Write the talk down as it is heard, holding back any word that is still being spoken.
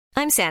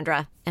I'm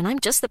Sandra, and I'm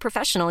just the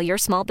professional your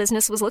small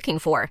business was looking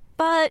for.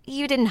 But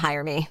you didn't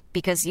hire me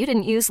because you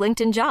didn't use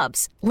LinkedIn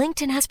Jobs.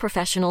 LinkedIn has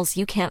professionals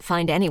you can't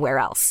find anywhere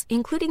else,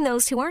 including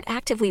those who aren't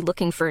actively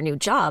looking for a new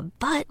job,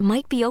 but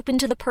might be open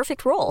to the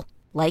perfect role,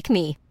 like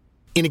me.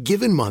 In a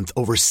given month,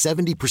 over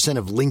 70%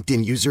 of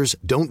LinkedIn users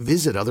don't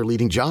visit other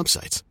leading job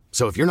sites.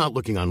 So if you're not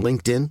looking on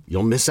LinkedIn,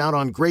 you'll miss out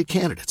on great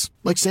candidates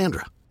like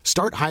Sandra.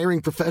 Start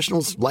hiring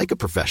professionals like a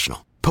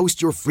professional.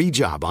 Post your free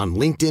job on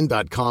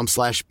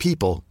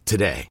linkedin.com/people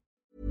today.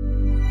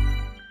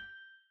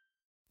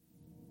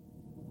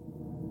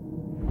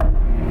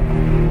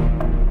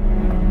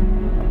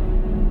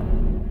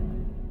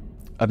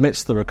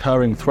 Amidst the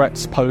recurring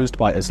threats posed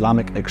by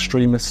Islamic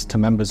extremists to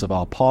members of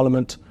our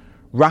parliament,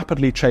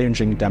 rapidly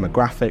changing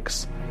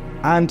demographics,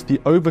 and the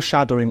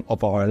overshadowing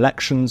of our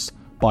elections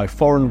by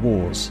foreign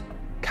wars,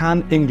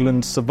 can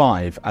England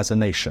survive as a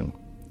nation?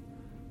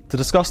 To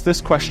discuss this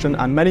question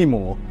and many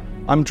more,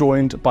 I'm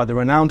joined by the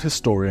renowned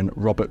historian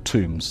Robert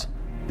Tombs,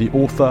 the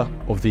author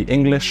of The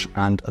English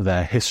and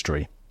Their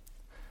History.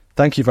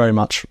 Thank you very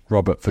much,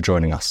 Robert, for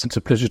joining us. It's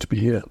a pleasure to be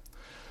here.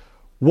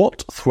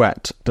 What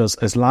threat does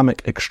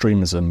Islamic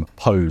extremism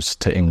pose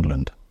to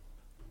England?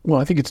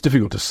 Well, I think it's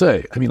difficult to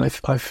say. I mean,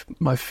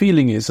 my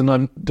feeling is, and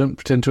I don't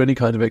pretend to any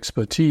kind of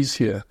expertise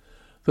here,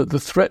 that the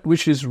threat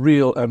which is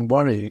real and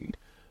worrying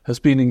has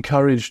been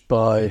encouraged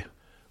by,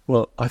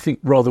 well, I think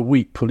rather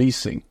weak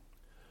policing,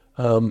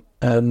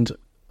 and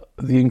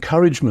the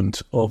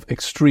encouragement of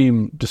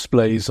extreme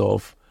displays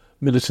of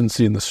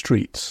militancy in the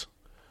streets.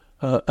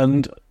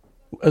 And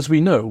as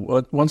we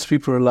know, once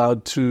people are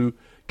allowed to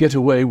get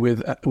away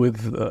with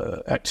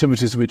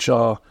activities which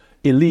are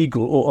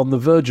illegal or on the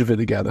verge of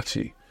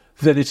illegality,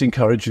 then it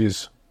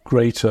encourages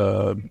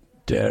greater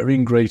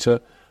daring,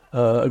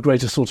 a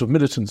greater sort of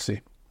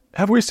militancy.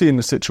 Have we seen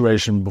a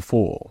situation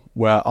before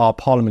where our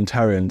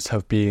parliamentarians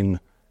have been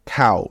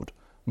cowed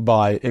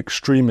by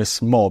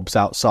extremist mobs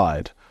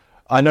outside?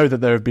 I know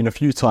that there have been a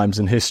few times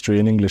in history,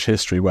 in English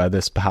history, where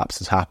this perhaps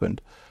has happened,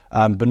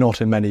 but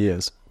not in many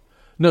years.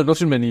 No,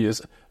 not in many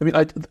years. I mean,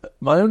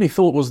 my only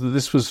thought was that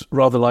this was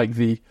rather like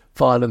the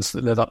violence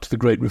that led up to the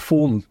Great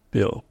Reform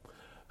Bill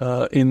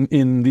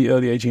in the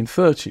early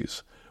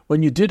 1830s,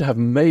 when you did have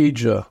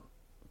major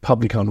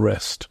public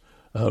unrest,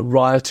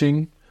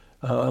 rioting,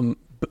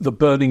 the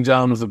burning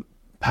down of the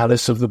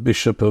palace of the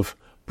Bishop of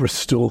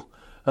Bristol,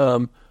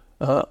 a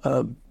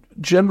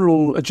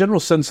general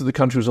sense that the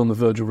country was on the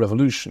verge of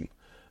revolution.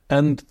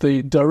 And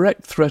the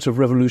direct threat of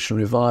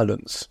revolutionary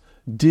violence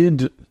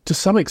did, to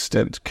some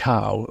extent,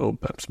 cow, or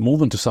perhaps more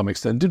than to some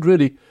extent, did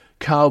really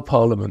cow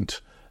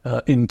Parliament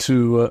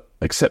into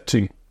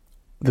accepting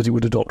that it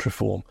would adopt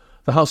reform.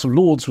 The House of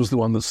Lords was the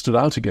one that stood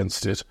out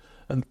against it,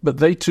 but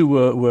they too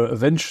were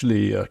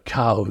eventually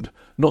cowed,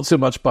 not so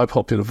much by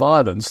popular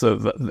violence, though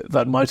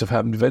that might have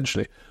happened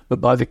eventually, but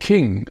by the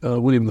King,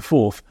 William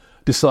IV,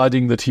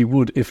 deciding that he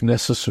would, if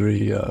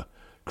necessary,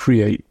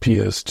 create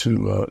peers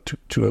to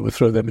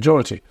overthrow their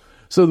majority.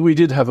 So we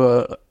did have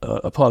a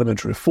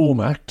Parliamentary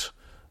Reform Act,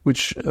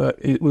 which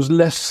it was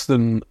less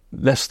than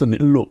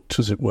it looked,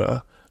 as it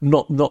were,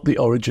 not the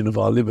origin of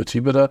our liberty,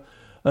 but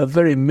a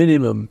very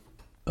minimum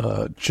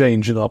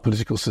change in our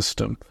political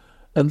system.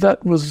 And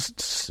that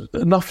was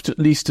enough at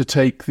least to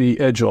take the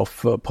edge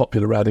off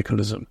popular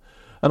radicalism.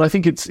 And I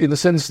think it's, in a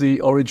sense,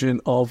 the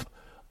origin of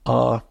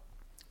our,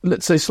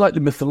 let's say, slightly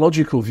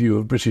mythological view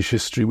of British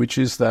history, which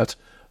is that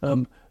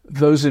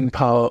those in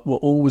power were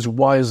always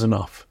wise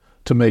enough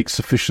to make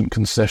sufficient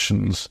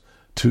concessions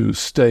to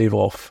stave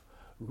off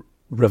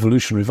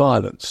revolutionary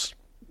violence.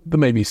 There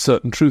may be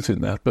certain truth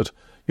in that, but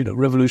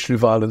revolutionary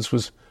violence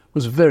was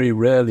very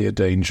rarely a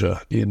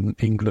danger in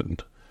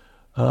England.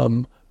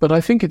 But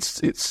I think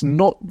it's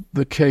not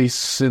the case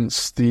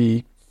since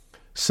the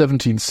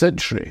 17th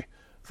century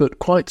that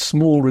quite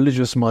small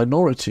religious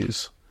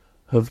minorities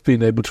have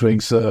been able to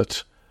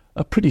exert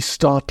a pretty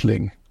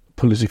startling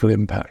political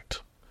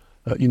impact.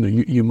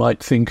 You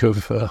might think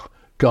of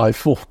Guy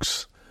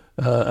Fawkes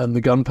and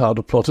the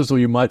Gunpowder Plotters, or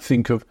you might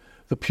think of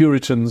the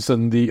Puritans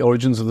and the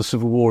origins of the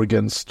Civil War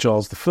against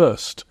Charles I.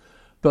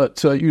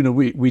 But,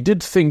 we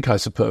did think, I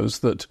suppose,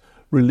 that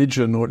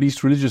religion, or at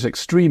least religious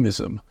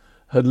extremism,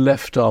 had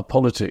left our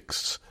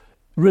politics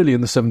really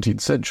in the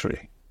 17th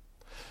century.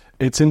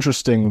 It's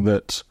interesting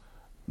that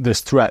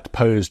this threat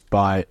posed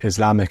by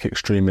Islamic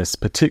extremists,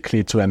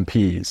 particularly to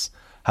MPs,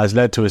 has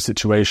led to a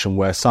situation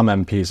where some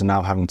MPs are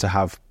now having to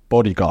have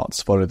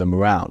bodyguards follow them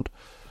around.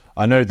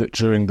 I know that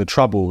during the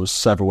Troubles,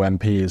 several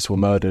MPs were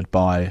murdered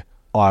by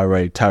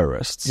IRA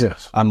terrorists.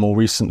 Yes. And more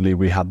recently,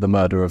 we had the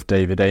murder of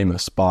David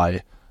Amos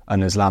by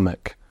an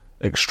Islamic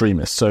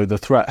extremist. So the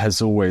threat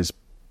has always,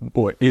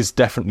 or is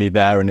definitely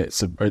there, and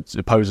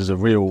it poses a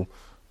real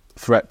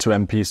threat to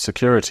MPs'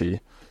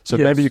 security. So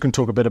yes. Maybe you can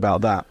talk a bit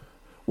about that.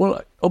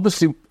 Well,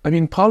 obviously,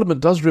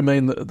 Parliament does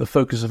remain the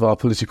focus of our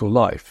political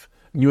life.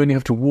 You only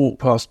have to walk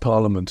past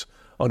Parliament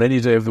on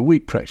any day of the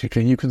week,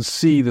 practically, and you can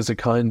see there's a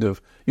kind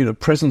of,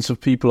 presence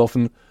of people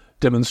often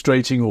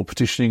demonstrating or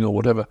petitioning or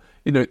whatever.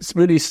 It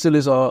really still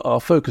is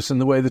our focus in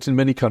the way that in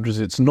many countries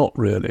it's not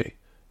really.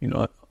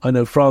 I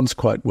know France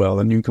quite well,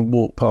 and you can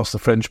walk past the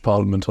French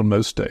Parliament on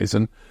most days,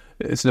 and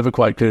it's never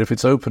quite clear if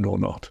it's open or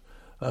not.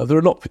 There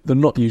are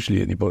not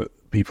usually any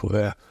people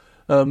there.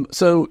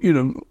 So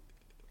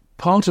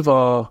part of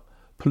our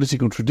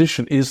political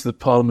tradition is that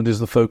Parliament is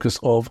the focus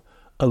of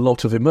a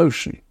lot of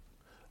emotion,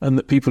 and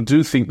that people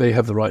do think they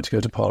have the right to go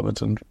to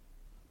Parliament and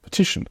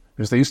petition,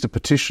 because they used to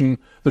petition.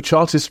 The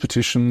Chartists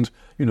petitioned,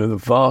 the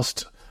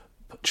vast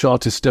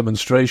Chartist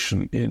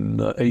demonstration in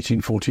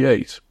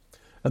 1848,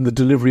 and the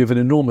delivery of an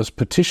enormous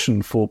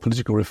petition for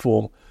political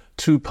reform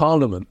to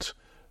Parliament,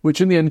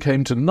 which in the end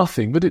came to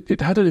nothing, but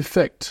it had an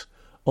effect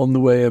on the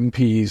way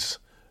MPs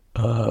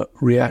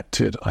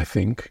reacted, I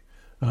think.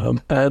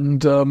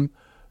 The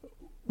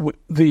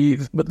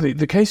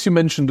case you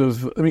mentioned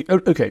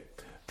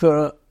there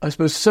are, I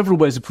suppose, several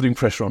ways of putting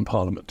pressure on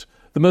Parliament.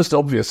 The most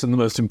obvious and the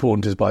most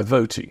important is by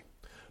voting.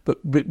 But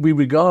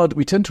we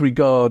tend to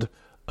regard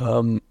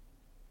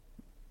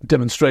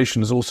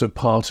demonstration as also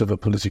part of a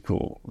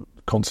political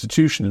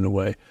constitution in a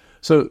way.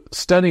 So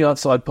standing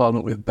outside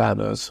Parliament with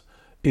banners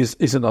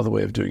is another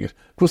way of doing it.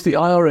 Of course, the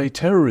IRA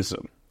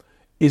terrorism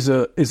is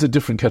a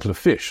different kettle of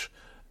fish.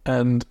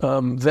 And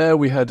there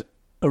we had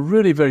a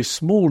really very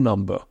small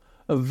number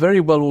of very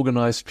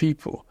well-organised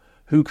people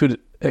who could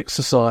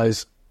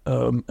exercise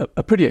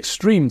a pretty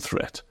extreme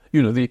threat.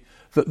 The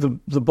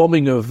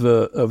bombing of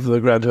the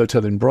Grand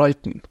Hotel in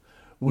Brighton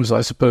was,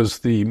 I suppose,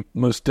 the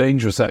most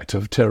dangerous act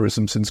of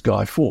terrorism since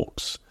Guy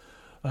Fawkes.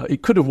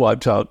 It could have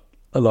wiped out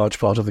a large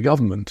part of the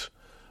government.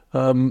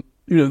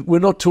 We're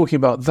not talking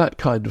about that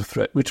kind of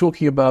threat. We're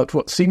talking about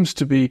what seems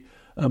to be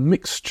a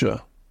mixture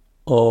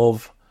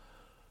of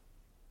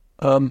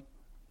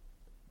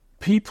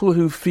people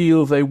who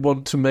feel they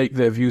want to make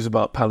their views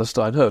about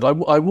Palestine heard. I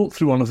walked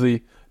through one of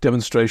the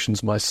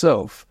demonstrations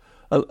myself.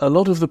 A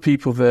lot of the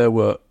people there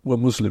were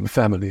Muslim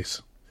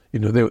families.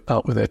 They were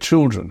out with their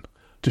children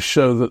to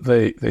show that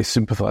they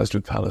sympathised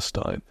with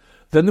Palestine.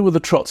 Then there were the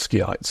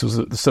Trotskyites, was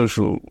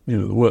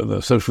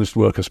the Socialist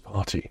Workers'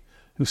 Party,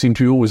 who seemed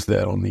to be always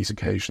there on these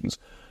occasions.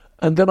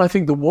 And then I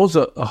think there was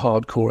a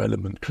hardcore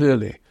element,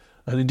 clearly.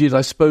 And indeed,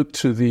 I spoke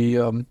to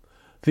the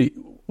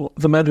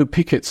man who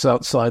pickets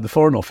outside the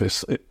Foreign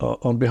Office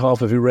on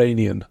behalf of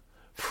Iranian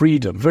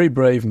freedom, very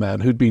brave man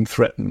who'd been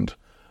threatened.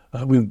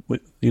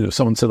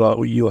 Someone said,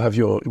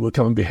 we'll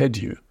come and behead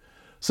you.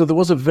 So there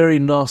was a very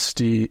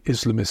nasty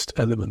Islamist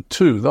element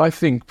too, though I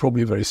think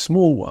probably a very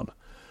small one.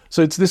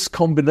 So it's this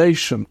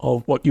combination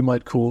of what you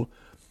might call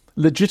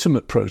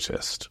legitimate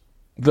protest,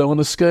 though on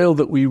a scale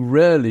that we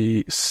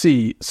rarely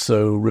see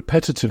so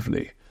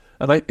repetitively.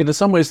 And in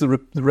some ways, the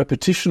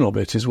repetition of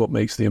it is what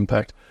makes the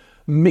impact,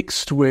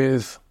 mixed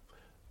with,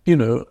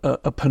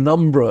 a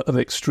penumbra of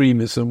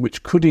extremism,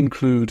 which could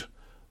include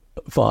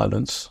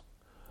violence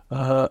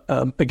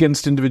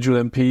against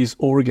individual MPs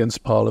or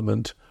against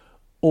Parliament,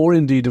 or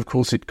indeed, of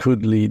course, it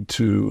could lead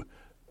to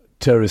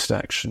terrorist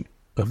action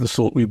of the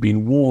sort we've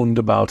been warned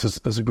about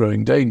as a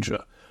growing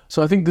danger.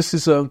 So I think this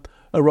is a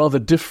rather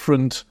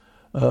different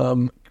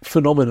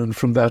phenomenon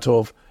from that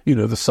of,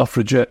 the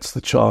suffragettes,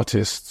 the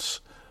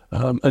Chartists,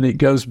 and it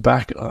goes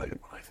back, I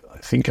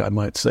think I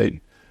might say,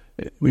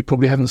 we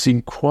probably haven't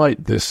seen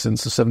quite this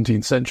since the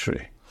 17th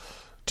century.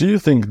 Do you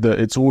think that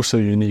it's also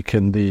unique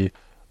in the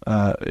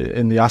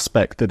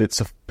aspect that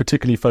it's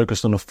particularly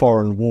focused on a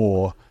foreign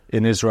war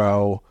in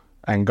Israel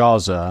and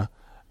Gaza,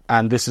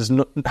 and this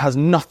has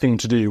nothing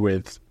to do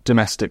with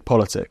domestic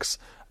politics,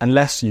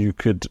 unless you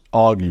could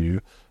argue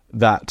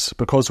that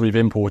because we've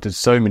imported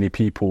so many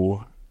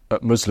people,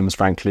 Muslims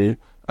frankly,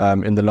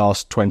 in the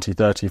last 20,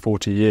 30,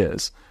 40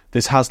 years,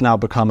 this has now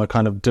become a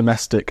kind of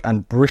domestic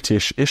and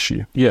British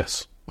issue?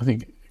 Yes, I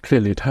think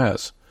clearly it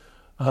has.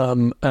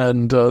 And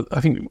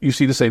I think you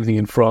see the same thing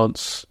in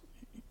France.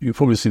 You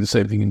probably see the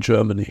same thing in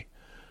Germany,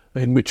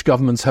 in which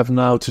governments have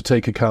now to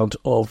take account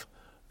of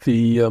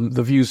the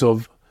views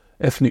of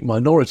ethnic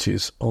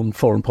minorities on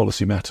foreign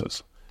policy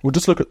matters. We'll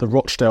just look at the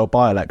Rochdale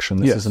by-election.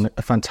 This is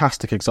a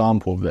fantastic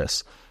example of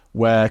this,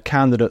 where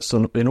candidates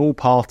in all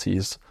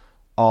parties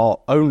are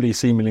only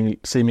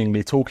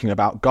seemingly talking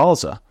about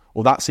Gaza.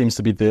 Well, that seems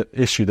to be the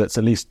issue that's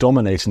at least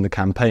dominating the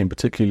campaign,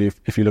 particularly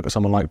if you look at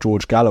someone like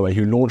George Galloway,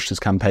 who launched his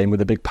campaign with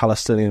a big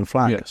Palestinian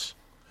flag. Yes.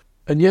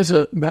 And yet,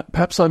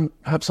 perhaps I'm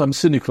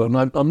cynical,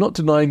 and I'm not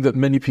denying that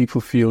many people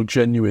feel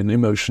genuine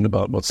emotion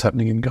about what's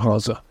happening in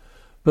Gaza,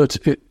 but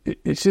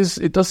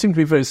it does seem to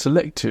be very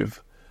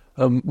selective.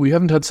 We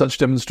haven't had such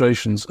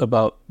demonstrations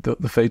about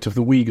the fate of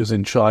the Uyghurs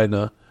in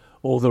China,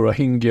 or the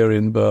Rohingya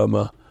in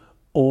Burma,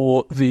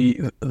 or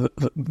the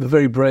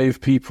very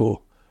brave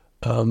people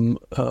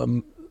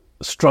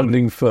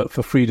struggling for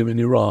freedom in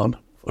Iran,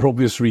 for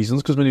obvious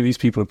reasons, because many of these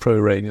people are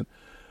pro-Iranian.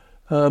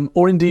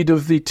 Or indeed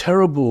of the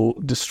terrible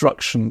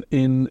destruction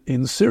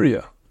in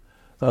Syria.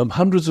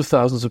 Hundreds of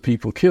thousands of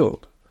people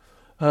killed.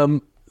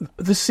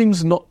 This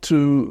seems not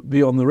to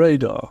be on the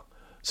radar.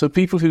 So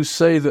people who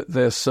say that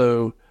they're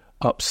so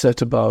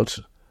upset about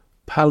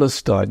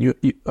Palestine,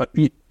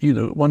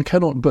 one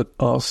cannot but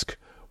ask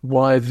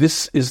why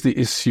this is the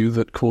issue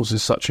that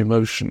causes such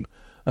emotion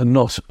and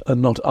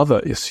not other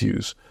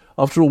issues.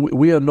 After all,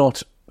 we are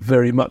not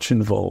very much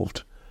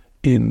involved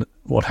in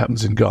what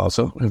happens in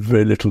Gaza. We have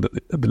very little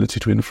ability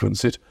to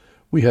influence it.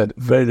 We had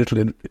very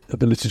little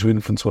ability to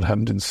influence what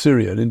happened in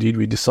Syria, and indeed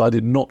we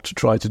decided not to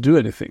try to do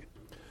anything.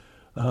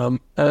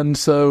 And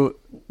so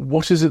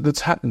what is it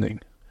that's happening?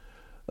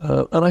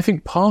 And I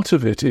think part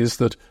of it is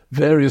that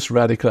various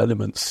radical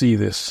elements see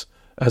this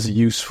as a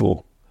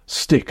useful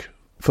stick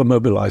for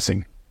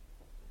mobilizing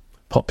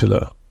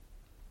popular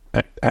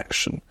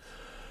action.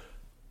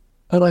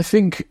 And I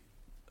think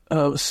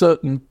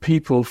certain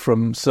people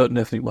from certain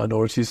ethnic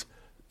minorities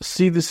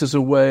see this as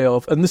a way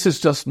of, and this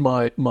is just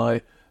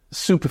my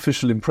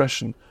superficial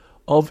impression,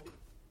 of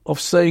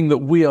saying that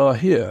we are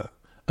here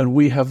and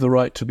we have the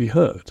right to be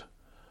heard.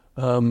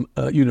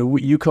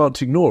 You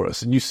can't ignore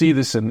us, and you see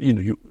this in,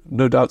 you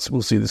no doubt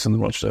will see this in the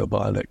Rochdale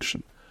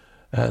by-election,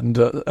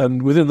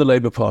 and within the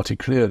Labour Party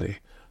clearly.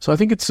 So I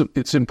think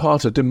it's in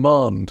part a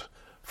demand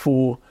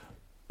for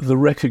the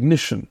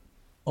recognition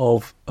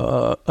of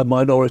a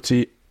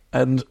minority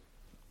and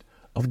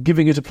of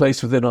giving it a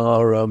place within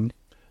our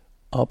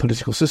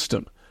political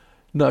system.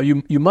 Now,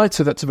 you might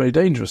say that's a very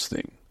dangerous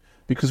thing,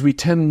 because we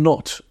tend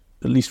not,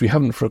 at least we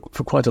haven't for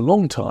quite a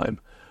long time,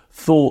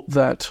 thought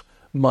that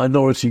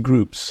minority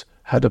groups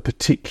had a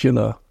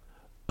particular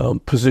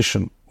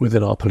position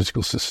within our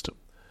political system.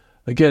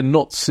 Again,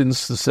 not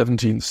since the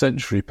 17th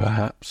century,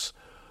 perhaps,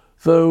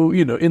 though,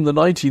 in the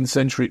 19th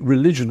century,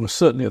 religion was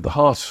certainly at the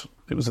heart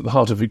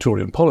of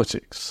Victorian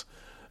politics,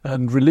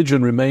 and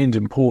religion remained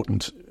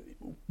important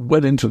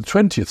well into the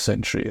 20th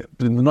century,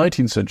 but in the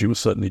 19th century was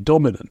certainly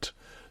dominant.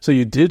 So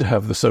you did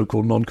have the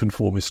so-called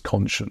nonconformist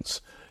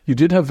conscience. You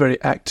did have very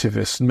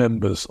activist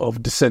members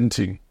of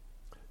dissenting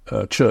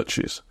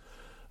churches.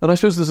 And I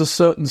suppose there's a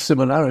certain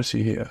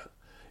similarity here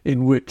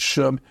in which,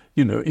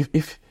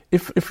 if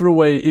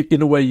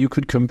in a way you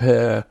could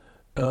compare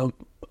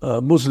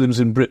Muslims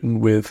in Britain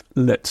with,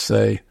 let's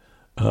say,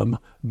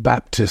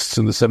 Baptists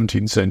in the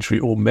 17th century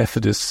or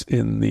Methodists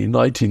in the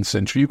 19th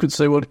century, you could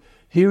say, well,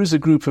 here is a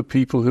group of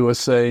people who are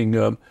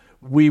saying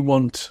we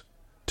want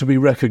to be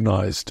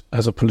recognised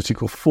as a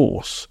political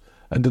force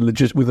and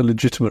with a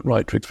legitimate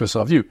right to express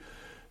our view.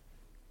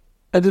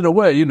 And in a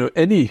way,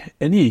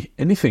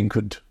 anything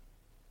could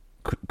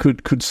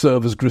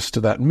serve as grist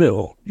to that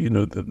mill.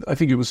 I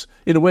think it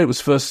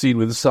was first seen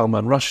with the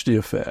Salman Rushdie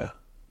affair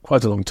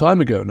quite a long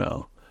time ago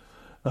now.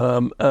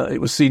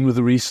 It was seen with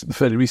the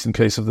fairly recent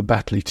case of the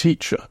Batley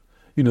teacher.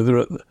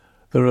 There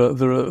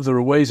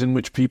are ways in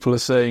which people are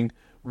saying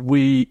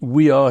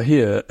we are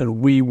here and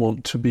we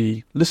want to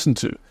be listened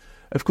to.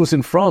 Of course,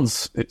 in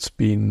France, it's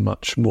been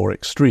much more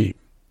extreme.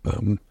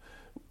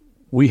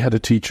 We had a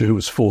teacher who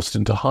was forced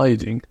into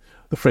hiding.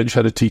 The French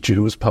had a teacher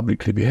who was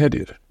publicly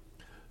beheaded.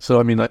 So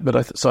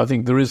I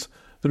think there is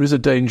a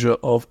danger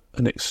of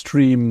an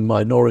extreme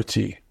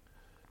minority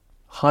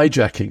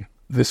hijacking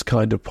this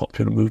kind of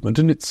popular movement,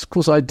 and it's of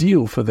course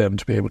ideal for them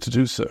to be able to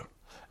do so.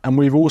 And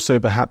we've also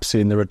perhaps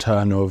seen the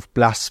return of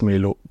blasphemy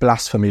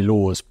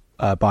laws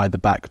by the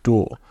back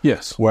door.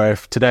 Yes. Where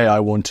if today I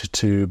wanted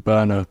to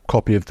burn a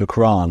copy of the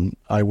Quran,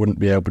 I wouldn't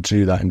be able to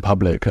do that in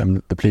public,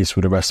 and the police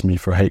would arrest me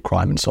for a hate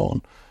crime and so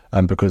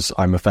on, because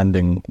I'm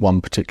offending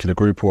one particular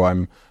group,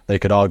 or they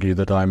could argue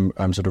that I'm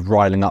sort of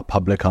riling up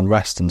public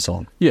unrest and so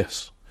on.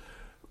 Yes.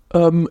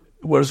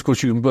 Whereas, of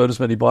course, you can burn as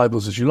many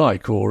Bibles as you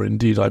like, or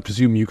indeed, I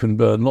presume you can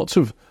burn lots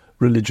of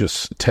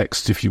religious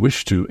texts if you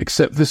wish to,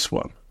 except this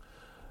one.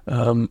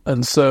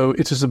 And so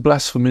it is a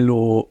blasphemy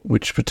law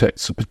which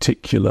protects a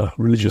particular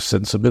religious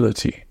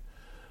sensibility.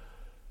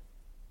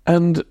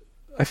 And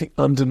I think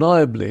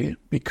undeniably,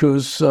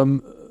 because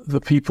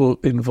the people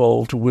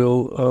involved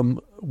will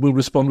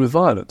respond with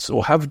violence,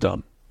 or have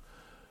done.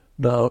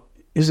 Now,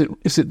 is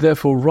it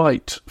therefore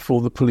right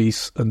for the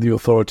police and the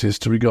authorities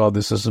to regard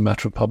this as a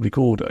matter of public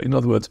order? In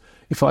other words,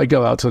 if I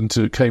go out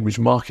onto Cambridge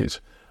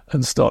Market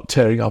and start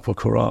tearing up a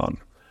Quran,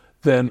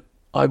 then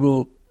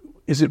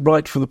is it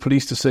right for the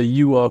police to say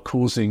you are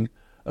causing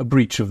a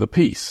breach of the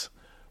peace?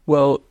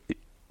 Well,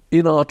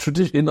 in our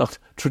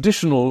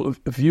traditional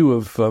view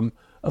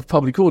of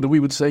public order, we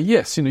would say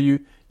yes.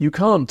 You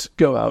can't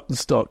go out and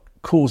start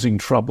causing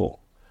trouble,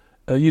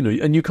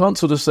 and you can't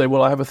sort of say,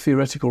 well, I have a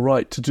theoretical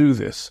right to do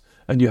this,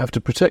 and you have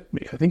to protect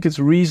me. I think it's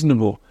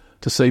reasonable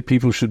to say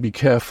people should be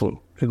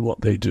careful in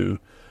what they do,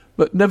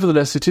 but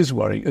nevertheless, it is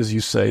worrying, as you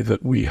say,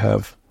 that we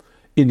have,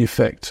 in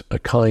effect, a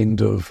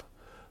kind of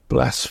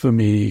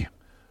blasphemy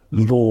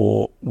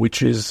law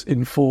which is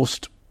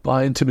enforced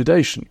by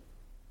intimidation.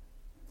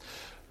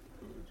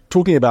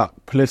 Talking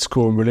about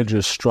political and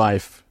religious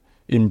strife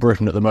in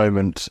Britain at the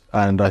moment,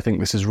 and I think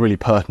this is really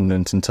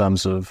pertinent in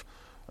terms of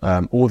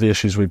all the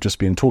issues we've just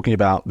been talking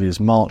about, these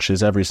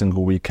marches every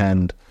single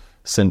weekend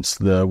since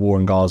the war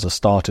in Gaza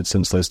started,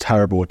 since those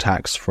terrible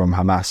attacks from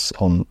Hamas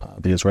on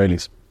the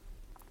Israelis.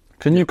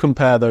 Can you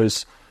compare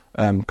those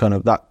kind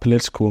of that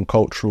political and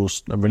cultural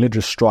and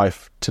religious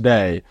strife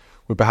today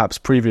with perhaps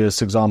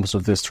previous examples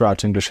of this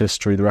throughout English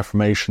history, the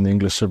Reformation, the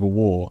English Civil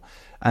War?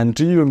 And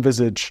do you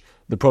envisage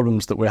the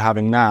problems that we're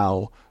having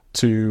now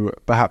to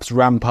perhaps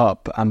ramp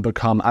up and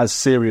become as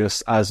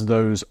serious as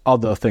those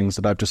other things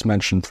that I've just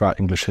mentioned throughout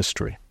English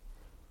history?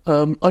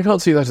 I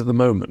can't see that at the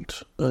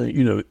moment.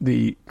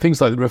 The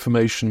things like the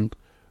Reformation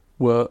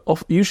were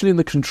usually in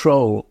the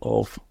control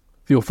of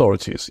the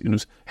authorities. It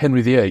was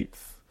Henry VIII,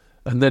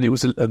 and then it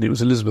was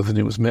Elizabeth, and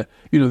it was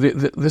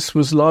this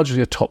was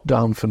largely a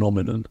top-down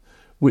phenomenon,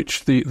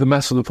 which the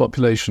mass of the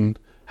population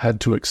had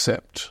to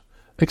accept,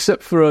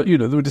 except for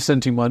there were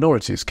dissenting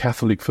minorities,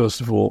 Catholic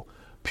first of all,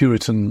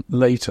 Puritan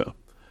later,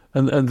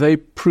 and they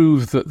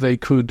proved that they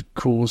could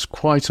cause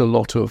quite a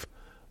lot of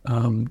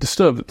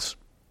disturbance.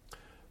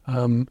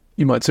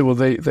 You might say, well,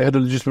 they had a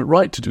legitimate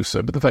right to do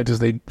so, but the fact is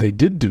they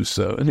did do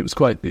so, and it was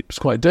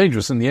quite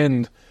dangerous. In the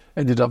end,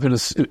 ended up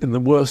in the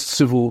worst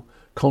civil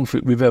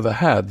conflict we've ever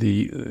had,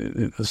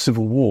 the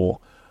Civil War,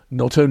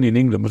 not only in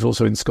England but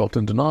also in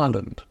Scotland and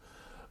Ireland.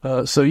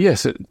 So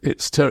yes,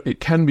 it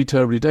can be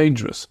terribly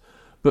dangerous,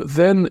 but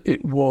then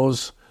it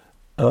was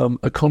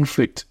a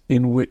conflict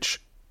in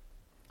which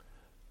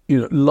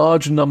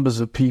large numbers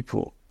of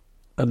people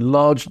and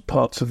large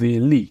parts of the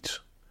elite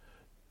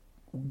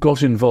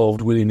got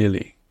involved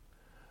willy-nilly.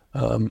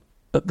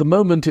 At the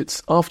moment,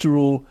 it's, after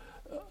all,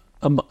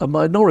 a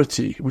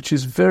minority, which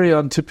is very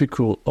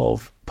untypical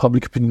of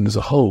public opinion as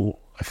a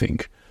whole, I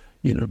think.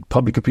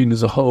 Public opinion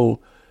as a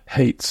whole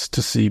hates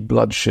to see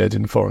bloodshed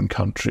in foreign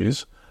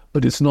countries,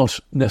 but it's not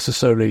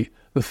necessarily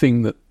the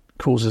thing that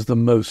causes the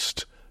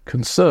most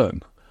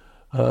concern.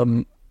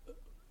 The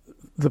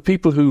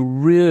people who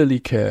really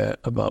care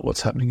about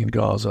what's happening in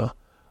Gaza,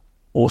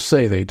 or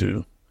say they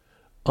do,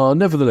 are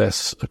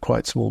nevertheless a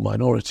quite small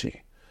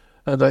minority.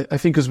 And I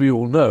think, as we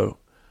all know,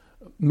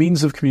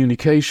 means of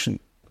communication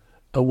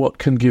are what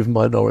can give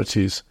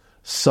minorities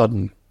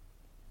sudden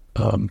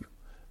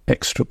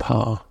extra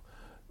power.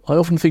 I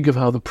often think of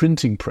how the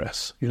printing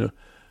press,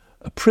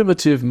 a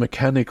primitive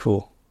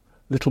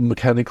little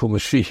mechanical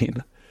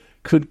machine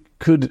could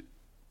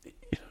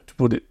to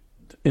put it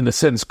in a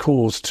sense,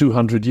 cause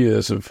 200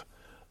 years of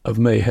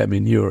mayhem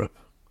in Europe.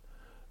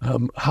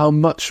 How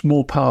much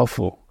more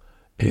powerful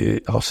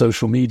are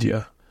social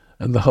media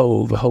and the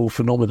whole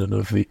phenomenon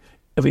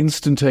of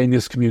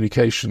instantaneous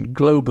communication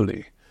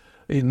globally,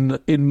 in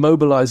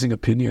mobilizing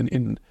opinion,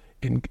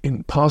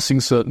 in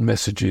passing certain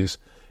messages,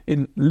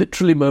 in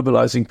literally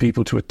mobilizing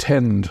people to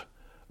attend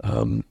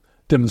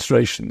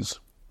demonstrations.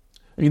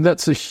 I mean,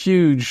 that's a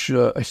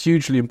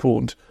hugely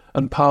important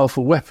and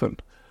powerful weapon,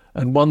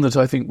 and one that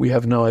I think we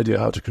have no idea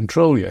how to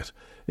control yet.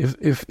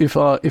 If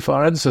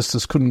our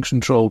ancestors couldn't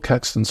control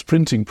Caxton's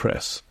printing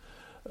press,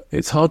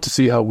 it's hard to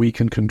see how we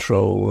can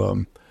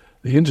control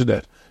the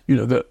internet.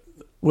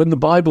 When the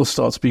Bible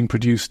starts being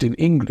produced in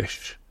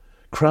English,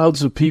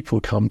 crowds of people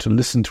come to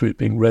listen to it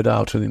being read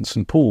out in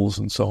St. Paul's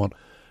and so on.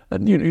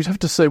 And you'd have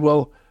to say,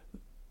 well,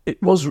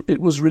 it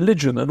was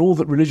religion and all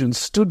that religion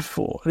stood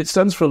for. And it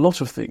stands for a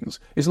lot of things.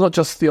 It's not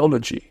just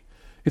theology.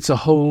 It's a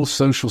whole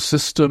social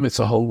system. It's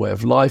a whole way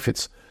of life.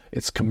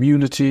 It's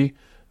community.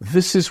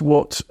 This is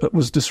what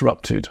was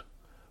disrupted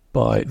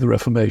by the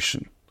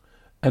Reformation.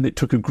 And it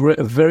took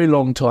a very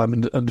long time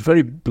and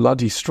very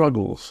bloody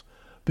struggles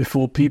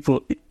before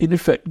people, in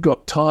effect,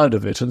 got tired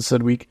of it and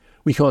said, we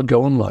can't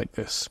go on like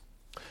this.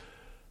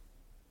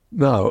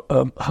 Now,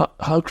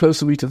 how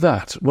close are we to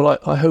that? Well,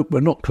 I hope we're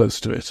not close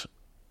to it.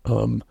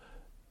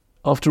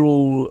 After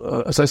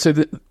all, as I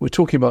said, we're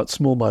talking about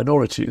small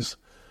minorities,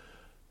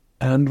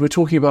 and we're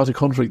talking about a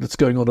conflict that's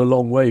going on a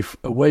long way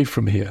away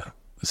from here.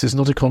 This is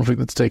not a conflict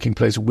that's taking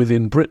place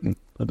within Britain,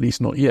 at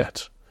least not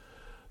yet.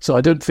 So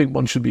I don't think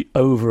one should be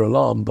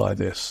over-alarmed by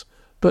this.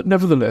 But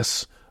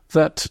nevertheless,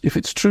 that if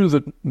it's true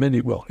that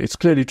it's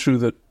clearly true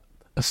that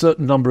a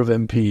certain number of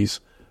MPs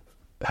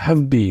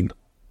have been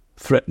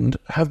threatened,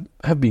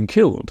 have been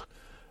killed,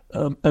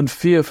 and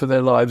fear for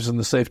their lives and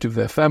the safety of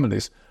their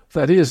families,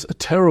 that is a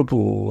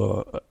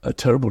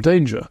terrible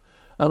danger.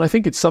 And I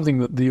think it's something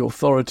that the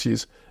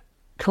authorities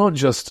can't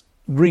just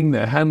wring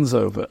their hands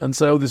over and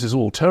say, oh, this is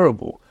all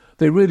terrible.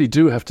 They really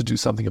do have to do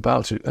something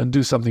about it, and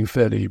do something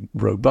fairly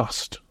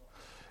robust.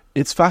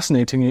 It's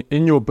fascinating.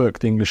 In your book,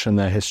 The English and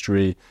Their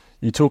History,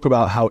 you talk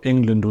about how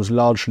England was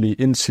largely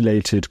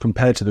insulated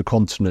compared to the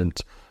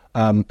continent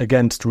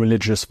against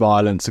religious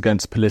violence,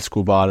 against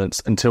political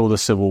violence, until the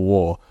Civil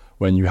War,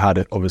 when you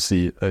had,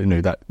 obviously,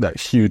 that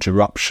huge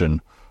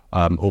eruption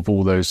of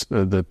all those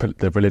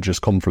the religious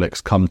conflicts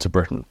come to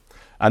Britain.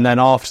 And then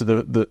after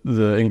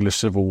the English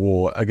Civil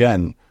War,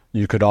 again,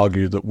 you could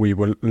argue that we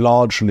were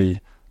largely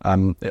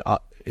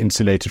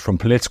insulated from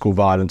political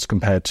violence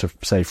compared to,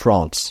 say,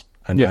 France.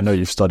 And yes. I know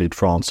you've studied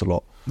France a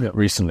lot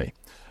recently.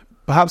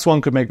 Perhaps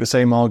one could make the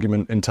same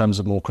argument in terms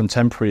of more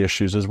contemporary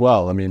issues as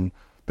well. I mean,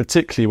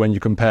 particularly when you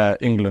compare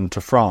England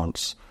to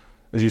France.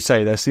 As you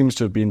say, there seems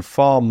to have been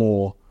far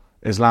more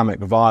Islamic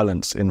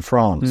violence in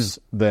France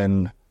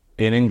than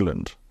in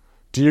England.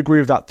 Do you agree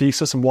with that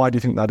thesis, and why do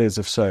you think that is,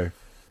 if so?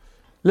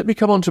 Let me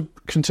come on to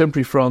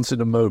contemporary France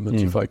in a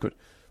moment, if I could.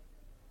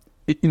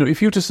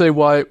 If you were to say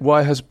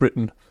why has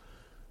Britain,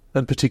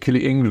 and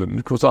particularly England,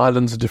 of course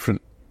Ireland's a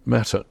different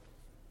matter,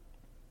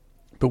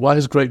 but why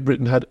has Great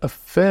Britain had a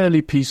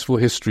fairly peaceful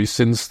history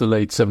since the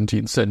late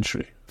 17th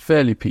century?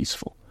 Fairly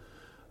peaceful.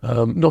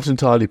 Not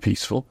entirely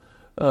peaceful.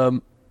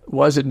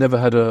 why has it never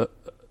had it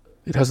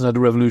hasn't had a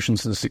revolution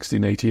since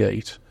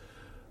 1688?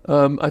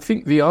 I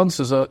think the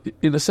answers are,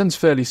 in a sense,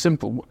 fairly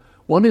simple.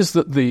 One is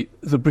that the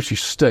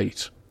British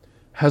state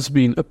has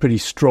been a pretty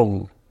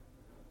strong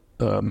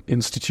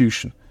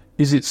institution.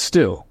 Is it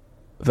still?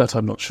 That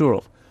I'm not sure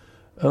of.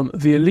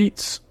 The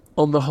elites,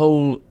 on the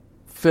whole,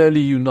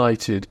 fairly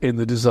united in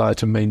the desire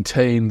to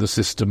maintain the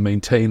system,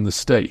 maintain the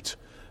state,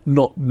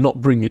 not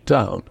bring it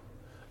down,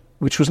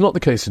 which was not the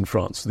case in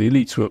France. The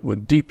elites were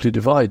deeply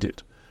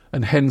divided,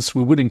 and hence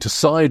were willing to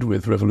side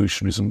with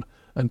revolutionarism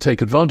and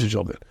take advantage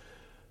of it.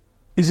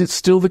 Is it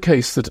still the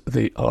case that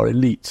our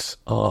elites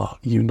are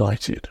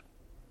united?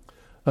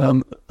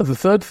 The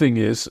third thing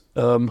is,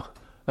 and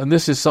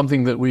this is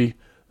something that we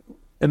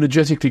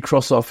energetically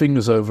cross our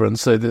fingers over and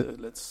say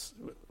that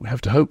we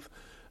have to hope.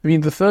 I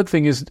mean, the third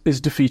thing is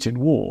defeat in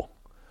war.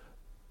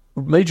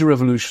 Major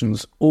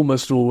revolutions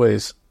almost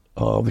always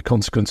are the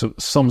consequence of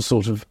some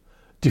sort of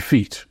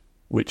defeat,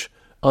 which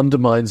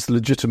undermines the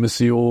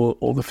legitimacy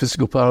or the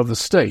physical power of the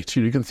state.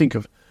 You can think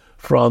of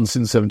France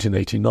in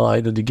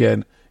 1789 and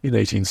again in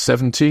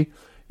 1870.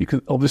 You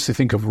can obviously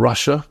think of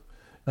Russia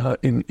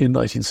in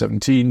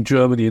 1917,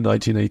 Germany in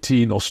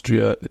 1918,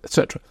 Austria,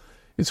 etc.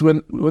 It's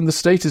when the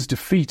state is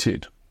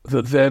defeated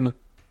that then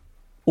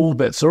all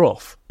bets are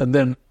off, and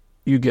then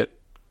you get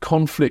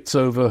conflicts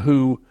over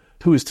who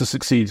is to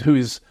succeed, who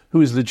is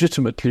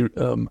legitimately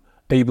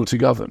able to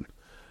govern.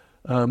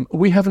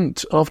 We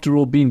haven't, after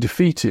all, been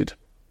defeated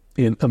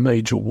in a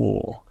major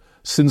war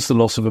since the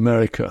loss of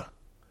America,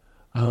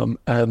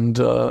 and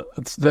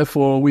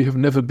therefore we have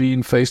never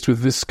been faced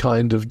with this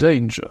kind of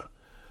danger.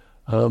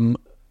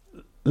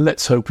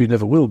 Let's hope we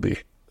never will be.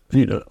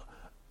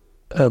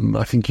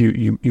 I think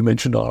you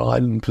mentioned our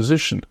island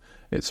position.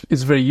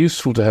 It's very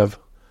useful to have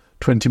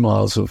 20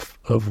 miles of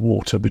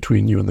water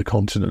between you and the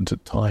continent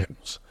at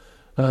times.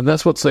 And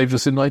that's what saved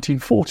us in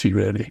 1940,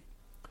 really.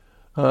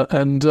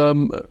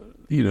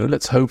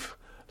 Let's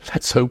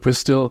hope we're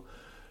still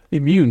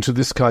immune to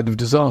this kind of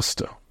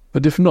disaster.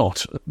 But if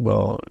not,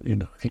 well, I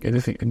think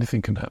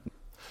anything can happen.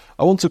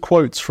 I want to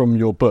quote from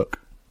your book.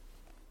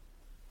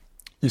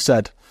 You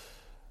said,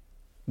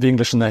 "The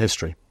English and Their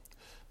History.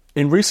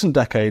 In recent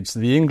decades,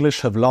 the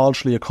English have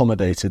largely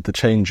accommodated the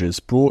changes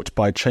brought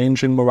by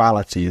changing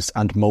moralities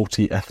and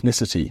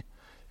multi-ethnicity,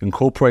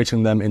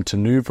 incorporating them into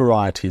new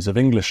varieties of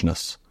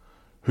Englishness.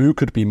 Who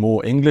could be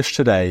more English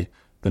today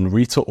than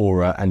Rita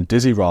Ora and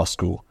Dizzy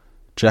Rascal,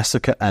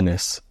 Jessica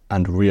Ennis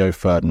and Rio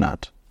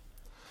Ferdinand?"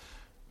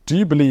 Do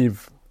you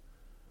believe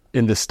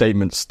in this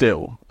statement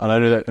still? And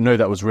I know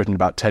that was written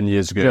about 10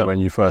 years ago when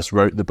you first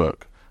wrote the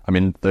book. I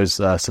mean, those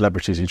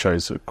celebrities you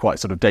chose quite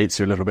sort of dates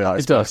you a little bit.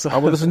 It does.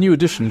 Well, there's a new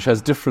edition which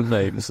has different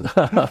names,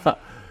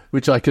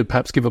 which I could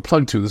perhaps give a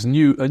plug to. There's a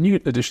new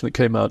edition that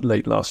came out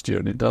late last year,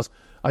 and it does.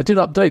 I did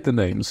update the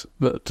names,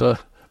 but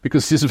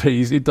because it's very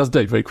easy, it does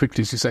date very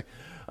quickly, as you say.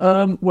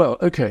 Well,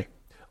 okay.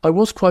 I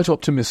was quite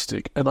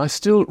optimistic, and I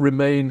still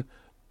remain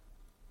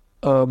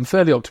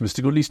fairly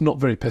optimistic, or at least not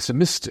very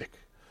pessimistic.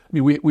 I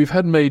mean, we've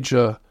had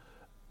major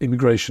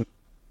immigration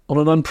on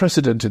an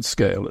unprecedented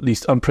scale, at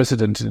least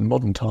unprecedented in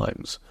modern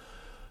times.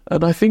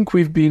 And I think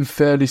we've been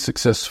fairly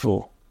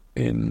successful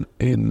in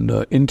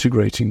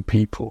integrating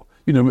people.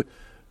 In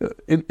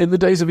the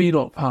days of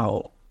Enoch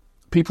Powell,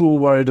 people were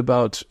worried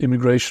about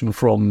immigration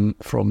from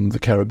the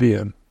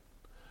Caribbean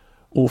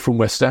or from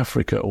West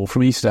Africa or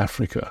from East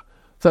Africa.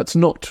 That's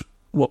not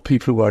what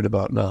people are worried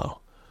about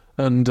now.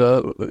 And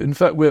in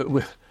fact,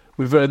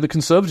 the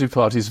Conservative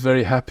Party is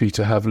very happy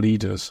to have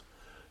leaders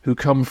who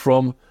come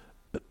from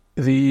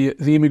the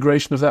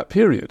immigration of that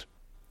period.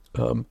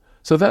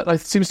 So that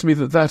it seems to me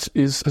that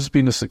has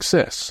been a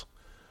success.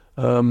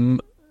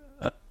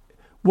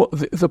 What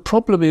the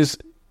problem is,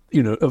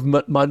 of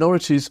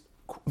minorities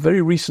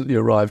very recently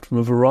arrived from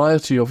a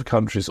variety of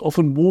countries,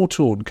 often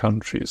war-torn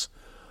countries,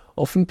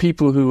 often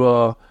people who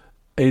are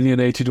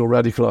alienated or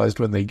radicalized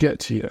when they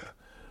get here,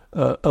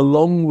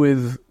 along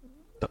with,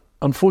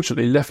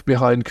 unfortunately, left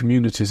behind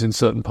communities in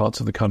certain parts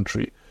of the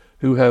country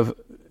who have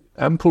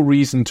ample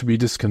reason to be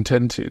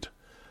discontented,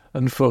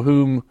 and for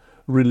whom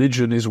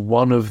religion is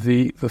one of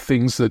the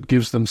things that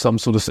gives them some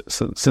sort of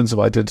sense of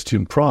identity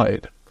and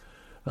pride.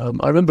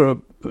 I remember a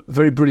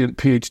very brilliant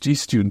PhD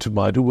student of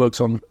mine who works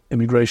on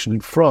immigration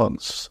in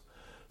France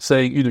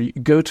saying, you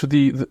go to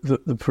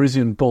the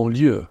Parisian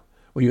banlieue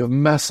where you have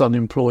mass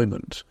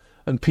unemployment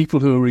and people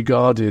who are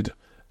regarded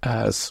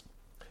as,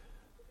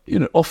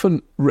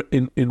 often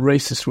in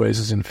racist ways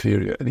as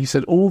inferior. And he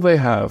said all they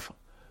have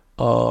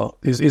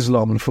is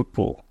Islam and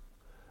football.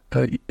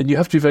 And you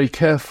have to be very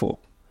careful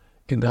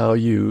in how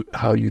you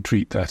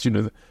treat that.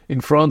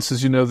 In France,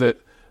 as you know, that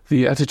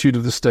the attitude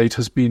of the state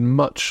has been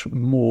much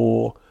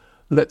more,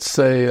 let's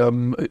say,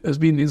 has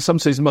been in some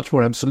sense much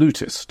more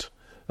absolutist.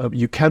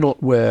 You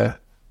cannot wear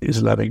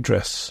Islamic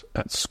dress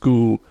at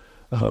school.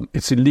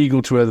 It's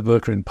illegal to wear the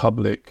burqa in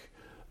public,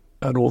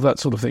 and all that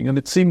sort of thing. And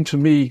it seemed to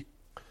me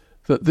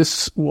that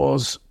this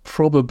was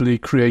probably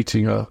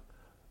creating a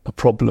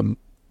problem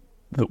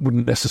that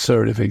wouldn't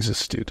necessarily have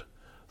existed.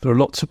 There are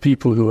lots of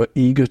people who are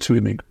eager to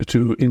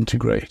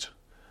integrate,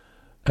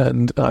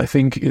 And I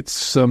think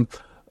it's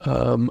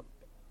one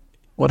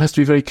has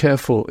to be very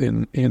careful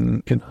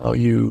in how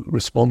you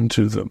respond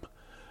to them.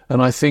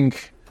 And I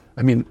think,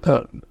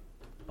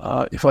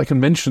 if I can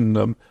mention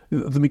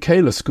the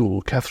Michaela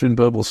School, Catherine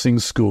Birbal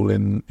Singh's school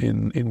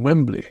in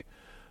Wembley,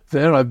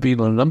 there I've been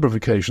on a number of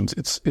occasions.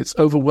 It's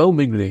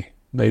overwhelmingly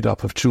made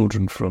up of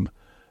children from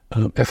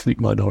ethnic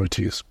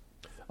minorities.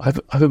 I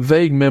have a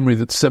vague memory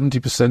that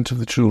 70% of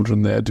the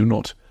children there do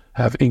not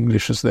have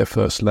English as their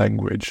first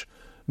language.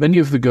 Many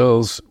of the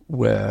girls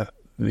wear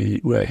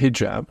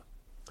hijab,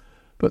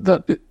 but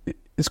that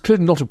is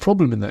clearly not a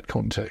problem in that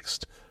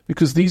context,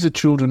 because these are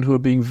children who are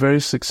being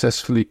very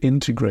successfully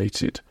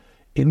integrated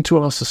into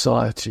our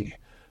society,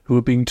 who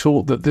are being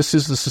taught that this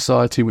is the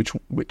society which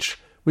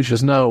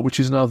is now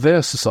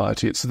their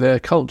society. It's their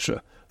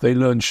culture. They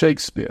learn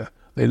Shakespeare.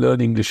 They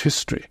learn English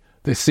history.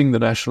 They sing the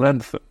national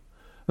anthem.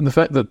 And the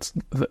fact that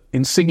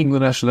in singing the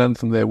national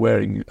anthem they're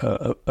wearing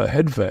a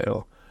head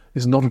veil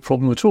is not a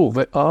problem at all.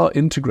 They are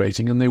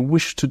integrating and they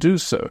wish to do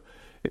so.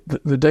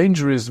 The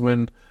danger is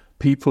when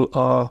people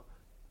are,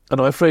 and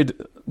I'm afraid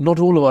not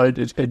all of our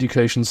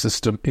education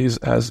system is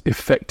as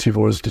effective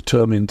or as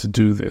determined to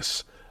do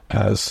this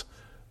as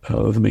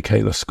the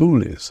Michaela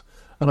School is.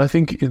 And I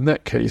think in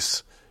that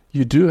case,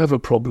 you do have a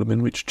problem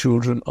in which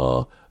children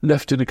are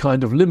left in a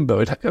kind of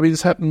limbo.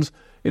 This happens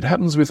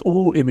with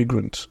all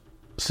immigrant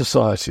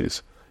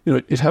societies.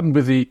 It happened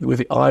with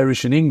the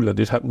Irish in England.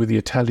 It happened with the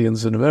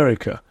Italians in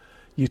America.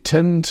 You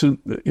tend to,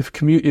 if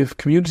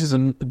communities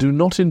do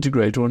not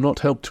integrate or are not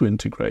helped to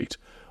integrate,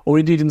 or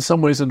indeed in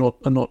some ways are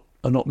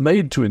not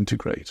made to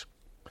integrate,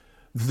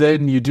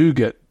 then you do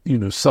get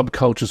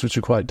subcultures which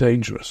are quite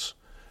dangerous.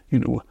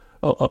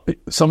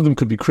 Some of them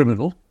could be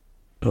criminal.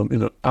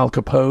 Al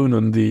Capone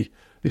and the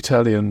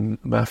Italian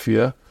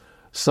mafia.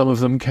 Some of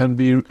them can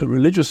be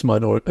religious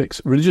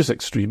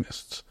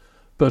extremists.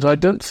 But I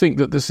don't think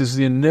that this is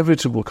the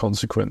inevitable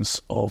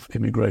consequence of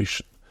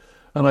immigration.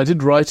 And I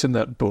did write in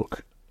that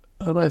book,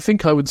 and I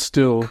think I would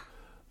still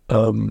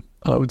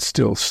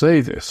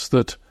say this,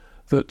 that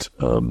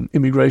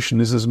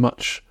immigration is as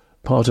much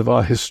part of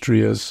our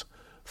history as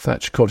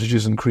thatched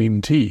cottages and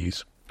cream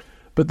teas.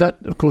 But that,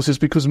 of course, is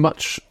because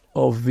much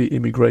of the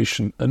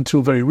immigration,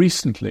 until very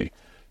recently,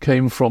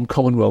 came from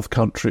Commonwealth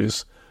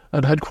countries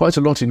and had quite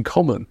a lot in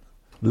common,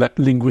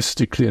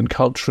 linguistically and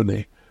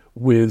culturally,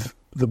 with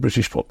the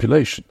British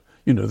population.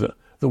 The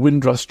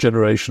Windrush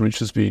generation, which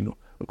has been,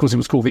 of course, it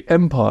was called the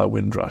Empire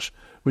Windrush,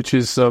 which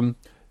has been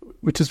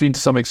to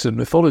some extent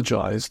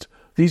mythologized.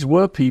 These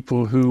were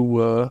people who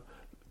were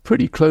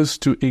pretty close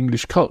to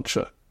English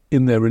culture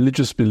in their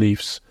religious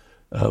beliefs,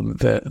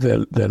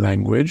 their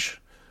language,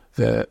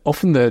 their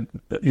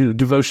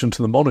devotion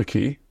to the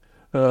monarchy,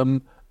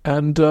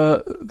 and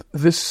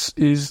this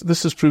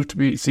has proved to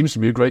be, it seems to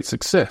be, a great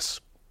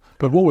success.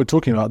 But what we're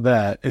talking about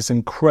there is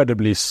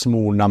incredibly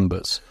small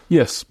numbers.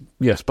 Yes,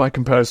 by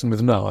comparison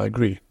with now, I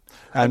agree.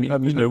 And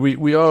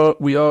we are.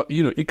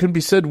 It can be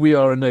said we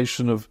are a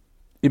nation of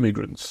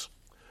immigrants.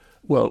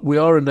 Well, we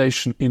are a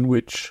nation in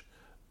which,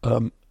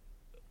 in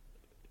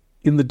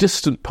the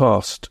distant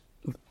past,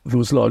 there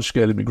was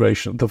large-scale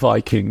immigration. The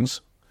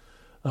Vikings.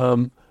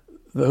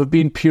 There have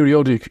been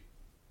periodic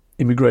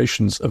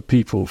immigrations of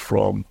people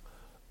from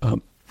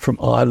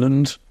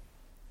Ireland,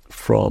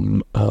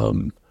 from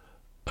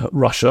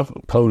Russia,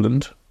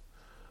 Poland,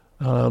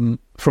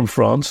 from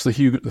France,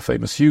 the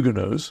famous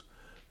Huguenots.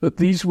 But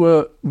these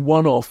were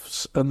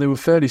one-offs, and they were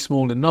fairly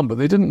small in number.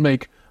 They didn't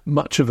make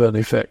much of an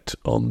effect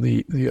on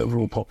the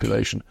overall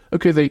population.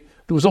 Okay, there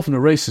was often a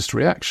racist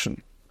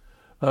reaction.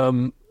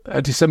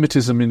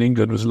 Anti-Semitism in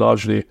England was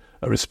largely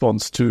a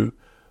response to,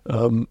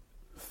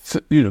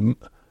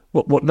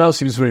 what now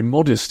seems very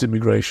modest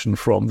immigration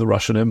from the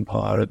Russian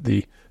Empire at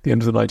the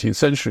end of the 19th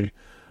century.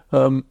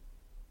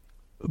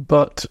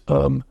 But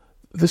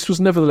this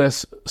was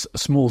nevertheless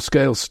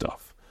small-scale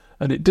stuff,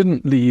 and it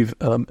didn't leave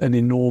an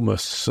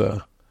enormous.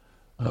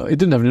 It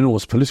didn't have an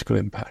enormous political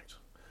impact.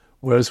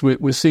 Whereas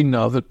we're seeing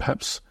now that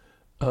perhaps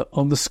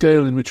on the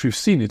scale in which we've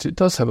seen it, it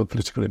does have a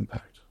political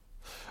impact.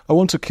 I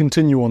want to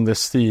continue on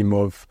this theme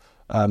of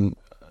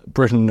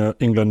Britain,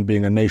 England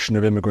being a nation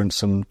of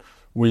immigrants, and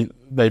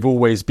they've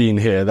always been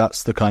here.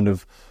 That's the kind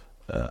of,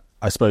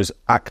 I suppose,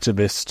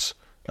 activist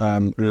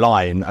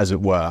line, as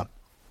it were.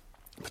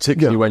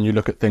 Particularly when you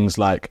look at things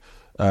like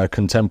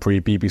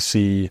contemporary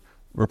BBC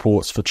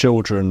reports for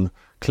children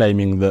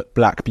claiming that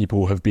black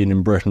people have been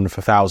in Britain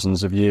for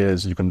thousands of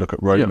years. You can look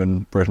at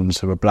Roman Britons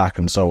who are black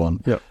and so on.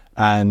 Yeah.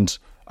 And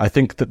I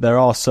think that there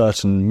are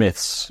certain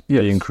myths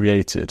being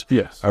created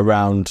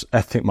around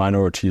ethnic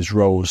minorities'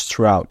 roles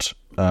throughout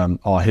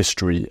our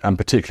history, and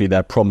particularly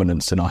their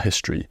prominence in our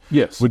history.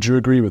 Yes. Would you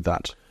agree with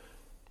that?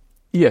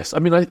 Yes. I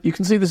mean, you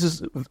can see this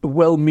is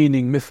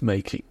well-meaning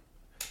myth-making.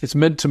 It's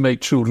meant to make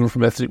children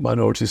from ethnic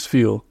minorities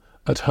feel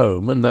at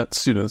home, and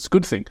that's, it's a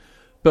good thing.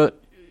 But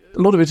a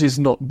lot of it is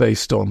not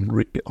based on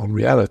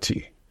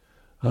reality.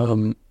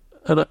 And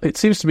it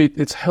seems to me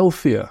it's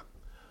healthier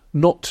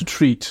not to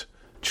treat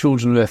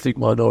children of ethnic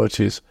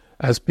minorities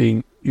as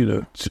being,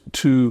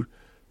 too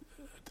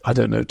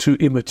too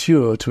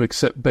immature to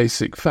accept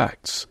basic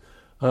facts.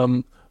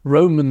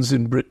 Romans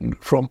in Britain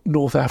from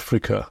North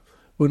Africa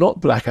were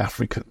not black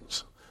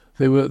Africans.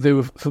 They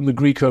were from the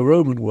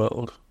Greco-Roman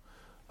world.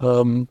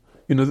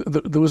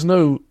 There was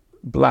no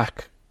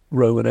black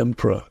Roman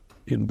emperor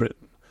in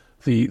Britain.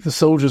 The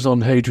soldiers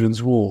on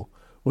Hadrian's Wall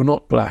were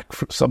not black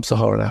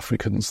sub-Saharan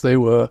Africans. They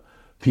were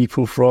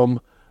people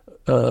from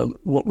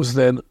what was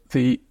then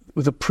the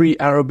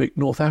pre-Arabic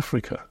North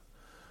Africa.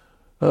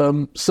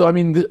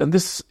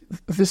 This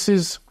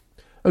is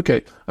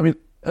okay. I mean,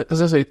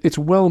 as I say, it's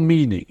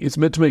well-meaning. It's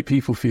meant to make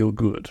people feel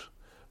good,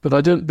 but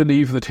I don't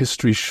believe that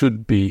history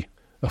should be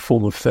a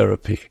form of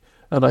therapy.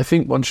 And I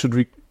think one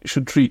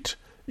should treat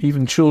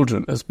even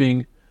children as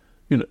being,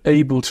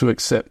 able to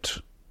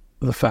accept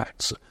the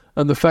facts.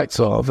 And the facts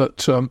are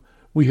that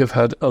we have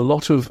had a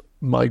lot of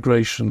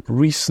migration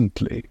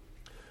recently,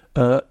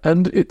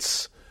 and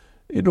it's,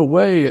 in a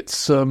way,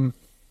 it's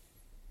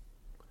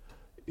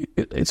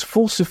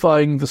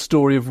falsifying the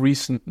story of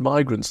recent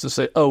migrants to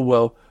say, oh,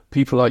 well,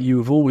 people like you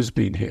have always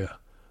been here.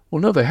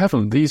 Well, no, they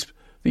haven't. These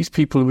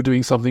people were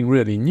doing something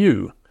really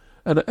new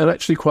and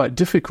actually quite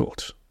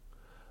difficult.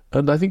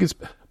 And I think it's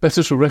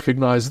better to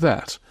recognise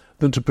that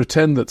than to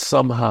pretend that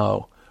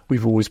somehow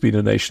we've always been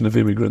a nation of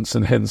immigrants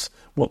and hence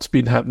what's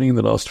been happening in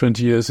the last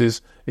 20 years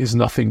is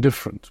nothing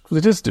different, because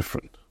it is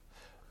different.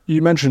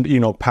 You mentioned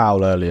Enoch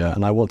Powell earlier,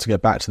 and I want to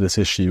get back to this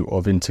issue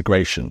of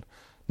integration.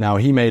 Now,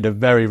 he made a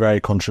very, very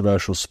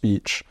controversial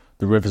speech,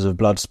 the Rivers of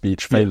Blood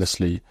speech,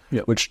 famously,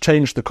 Yes. which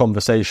changed the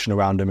conversation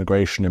around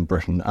immigration in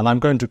Britain. And I'm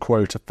going to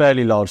quote a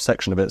fairly large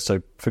section of it,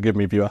 so forgive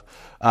me, viewer.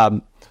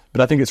 But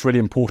I think it's really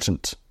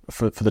important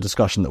for the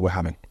discussion that we're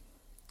having.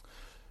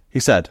 He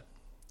said,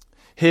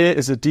 "Here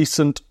is a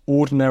decent,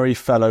 ordinary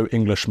fellow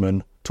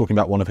Englishman," talking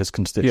about one of his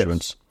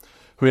constituents,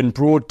 "who in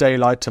broad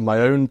daylight in my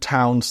own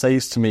town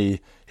says to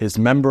me, his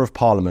Member of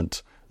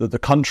Parliament, that the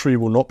country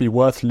will not be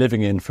worth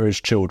living in for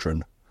his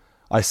children.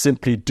 I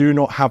simply do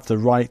not have the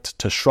right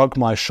to shrug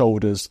my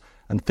shoulders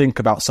and think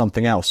about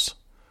something else.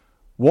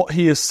 What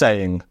he is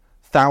saying,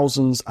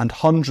 thousands and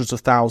hundreds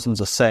of thousands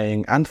are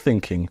saying and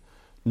thinking,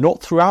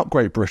 not throughout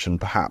Great Britain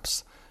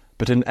perhaps,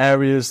 but in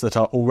areas that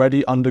are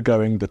already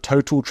undergoing the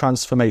total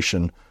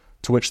transformation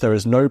to which there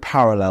is no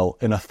parallel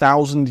in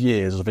 1,000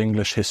 years of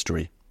English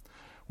history.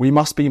 We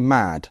must be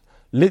mad,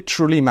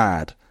 literally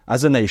mad,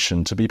 as a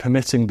nation to be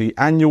permitting the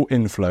annual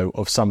inflow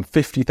of some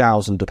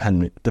 50,000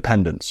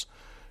 dependents,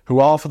 who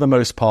are for the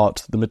most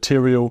part the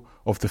material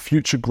of the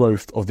future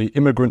growth of the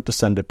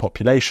immigrant-descended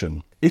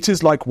population. It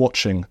is like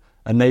watching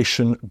a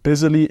nation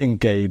busily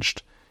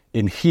engaged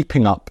in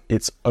heaping up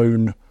its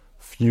own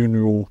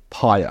funeral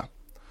pyre."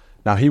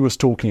 Now, he was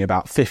talking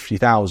about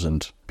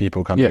 50,000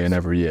 people coming in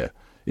every year.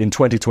 In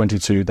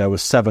 2022, there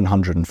was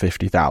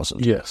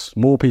 750,000. Yes.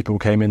 More people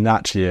came in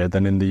that year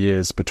than in the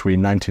years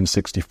between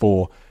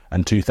 1964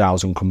 and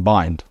 2000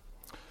 combined.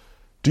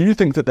 Do you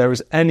think that there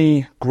is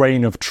any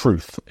grain of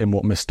truth in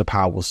what Mr.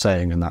 Powell was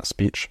saying in that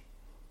speech?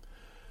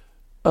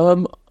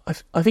 I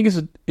think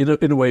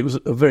in a way it was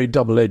a very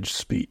double-edged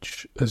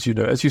speech, as you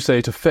know. As you say,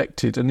 it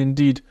affected, and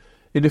indeed,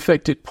 in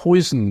effect, it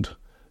poisoned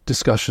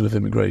discussion of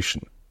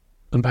immigration.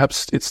 And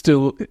perhaps it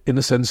still, in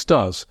a sense,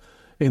 does,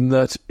 in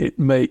that it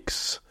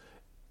makes,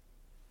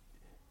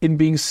 in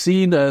being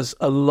seen as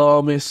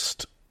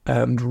alarmist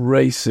and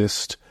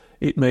racist,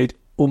 it made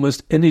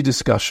almost any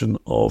discussion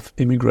of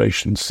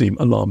immigration seem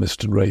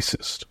alarmist and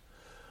racist.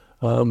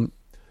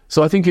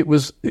 So I think it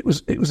was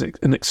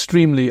an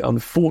extremely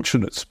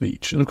unfortunate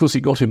speech, and of course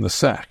it got him the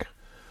sack.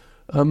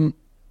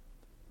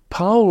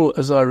 Powell,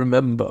 as I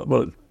remember,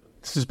 well,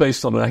 this is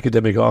based on an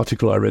academic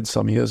article I read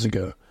some years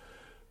ago,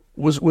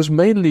 was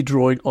mainly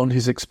drawing on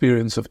his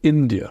experience of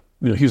India.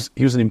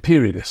 He was an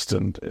imperialist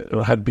and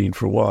had been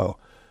for a while.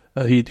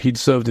 He'd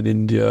served in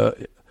India.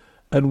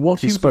 And what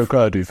he spoke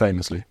Urdu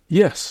famously.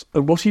 Yes,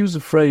 and what he was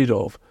afraid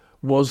of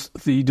was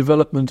the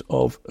development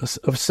of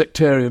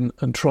sectarian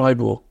and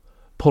tribal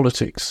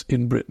politics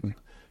in Britain.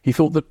 He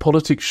thought that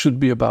politics should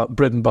be about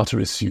bread and butter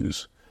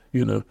issues.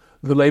 The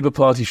Labour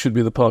Party should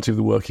be the party of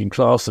the working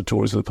class, the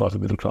Tories are the party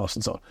of the middle class,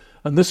 and so on.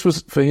 And this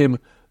was, for him,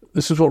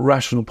 this was what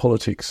rational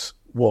politics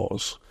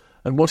was.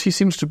 And what he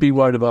seems to be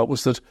worried about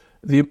was that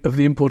the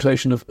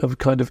importation of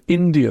kind of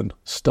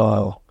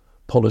Indian-style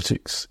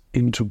politics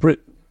into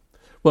Britain.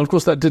 Well, of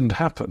course, that didn't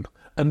happen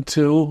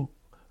until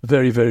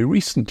very, very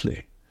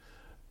recently.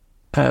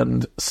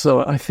 And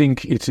so I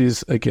think it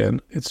is, again,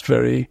 it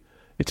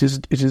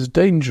is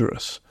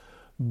dangerous.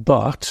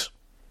 But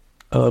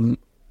it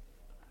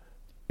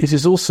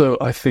is also,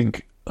 I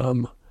think,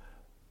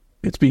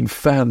 it's been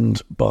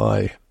fanned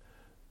by,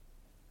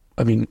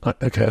 I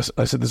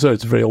said this earlier,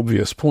 it's a very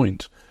obvious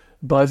point,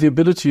 by the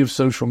ability of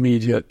social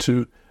media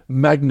to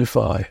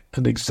magnify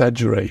and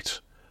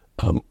exaggerate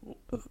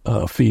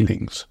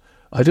feelings.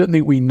 I don't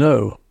think we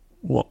know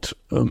what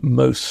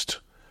most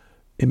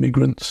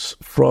immigrants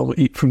from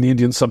the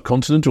Indian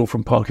subcontinent or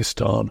from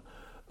Pakistan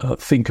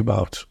think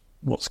about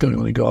what's going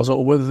on in Gaza,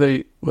 or whether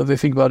they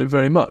think about it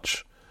very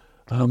much.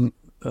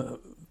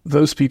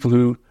 Those people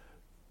who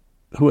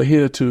are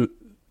here to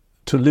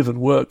to live and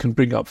work and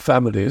bring up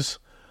families,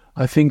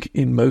 I think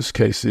in most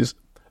cases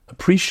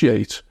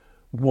appreciate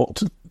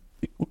what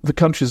the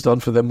country's done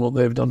for them, what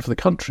they've done for the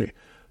country.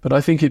 But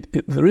I think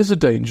there is a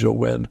danger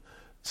when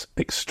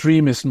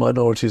extremist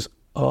minorities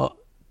are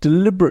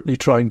deliberately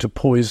trying to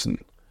poison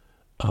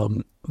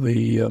and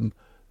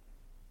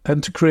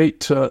to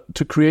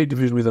create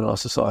division within our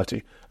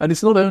society. And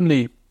it's not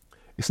only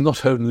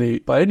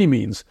by any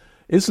means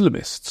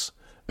Islamists.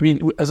 I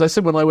mean, as I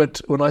said,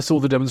 when I saw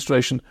the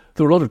demonstration,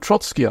 there were a lot of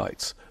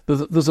Trotskyites.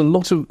 There's a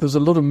lot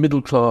of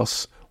middle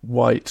class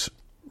white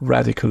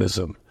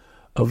radicalism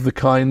of the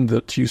kind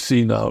that you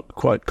see now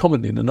quite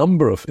commonly in a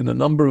number of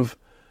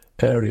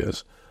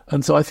areas.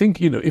 And so I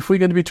think, if we're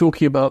going to be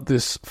talking about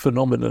this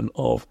phenomenon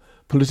of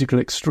political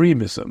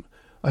extremism,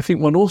 I think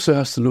one also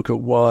has to look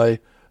at why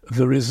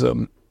there is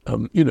a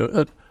not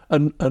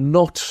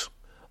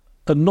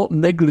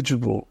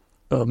negligible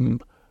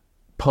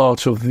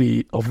part of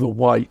the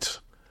white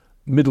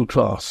middle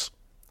class,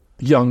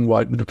 young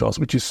white middle class,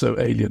 which is so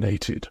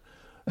alienated,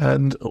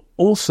 and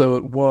also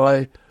at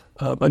why.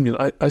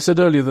 I said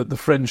earlier that the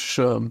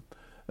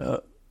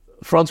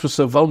France was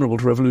so vulnerable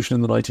to revolution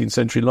in the 19th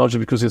century, largely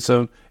because its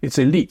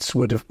elites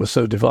were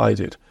so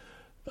divided.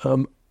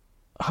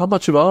 How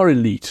much of our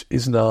elite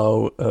is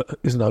now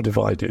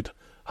divided?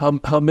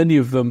 How many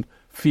of them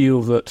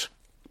feel that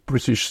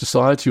British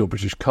society or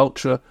British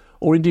culture,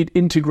 or indeed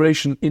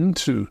integration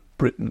into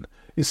Britain,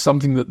 is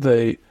something that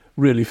they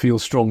really feel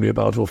strongly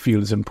about or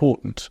feel is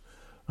important?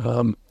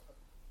 I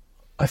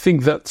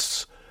think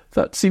that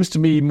seems to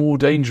me more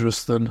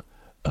dangerous than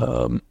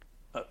a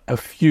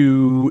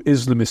few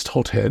Islamist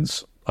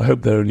hotheads. I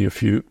hope there are only a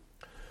few.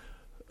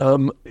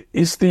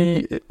 Is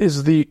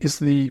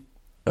the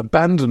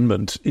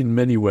abandonment in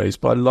many ways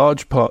by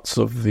large parts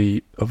of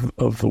the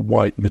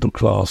white middle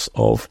class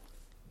of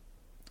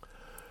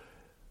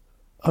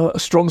a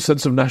strong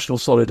sense of national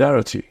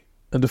solidarity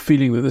and a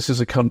feeling that this is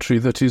a country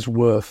that is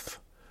worth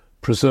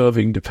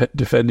preserving,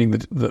 defending,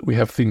 that we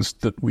have things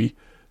that we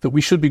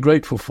should be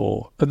grateful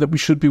for and that we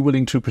should be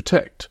willing to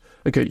protect.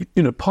 Okay,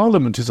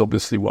 Parliament is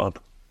obviously one.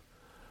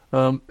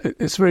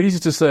 It's very easy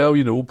to say,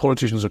 all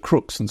politicians are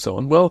crooks and so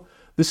on. Well,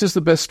 this is the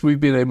best we've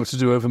been able to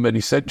do over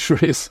many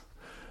centuries,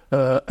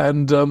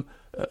 and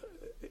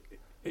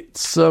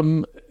it's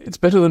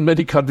better than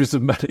many countries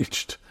have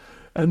managed.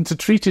 And to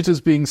treat it as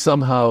being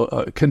somehow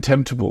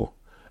contemptible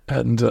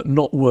and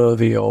not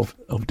worthy of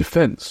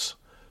defence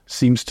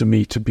seems to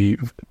me to be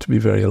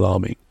very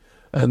alarming.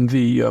 And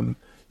we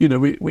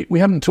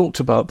haven't talked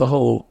about the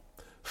whole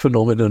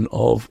phenomenon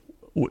of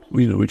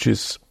which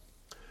is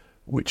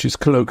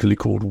colloquially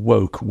called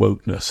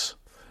wokeness,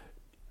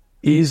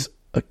 is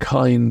a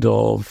kind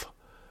of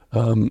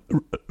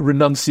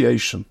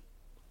renunciation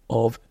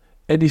of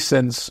any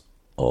sense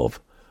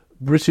of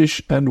British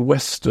and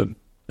Western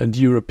and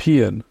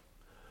European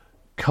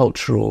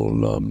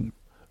cultural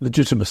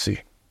legitimacy.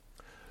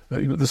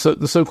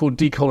 The so-called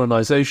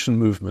decolonization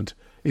movement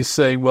is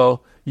saying,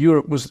 well,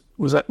 Europe was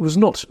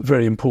not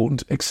very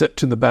important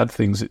except in the bad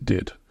things it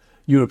did.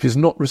 Europe is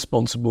not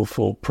responsible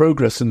for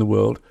progress in the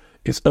world.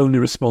 It's only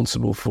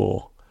responsible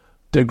for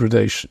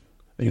degradation.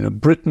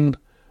 Britain,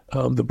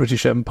 the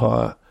British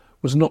Empire,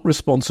 was not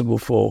responsible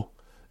for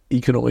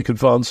economic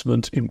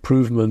advancement,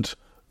 improvement,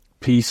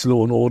 peace,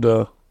 law and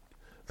order,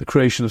 the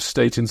creation of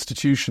state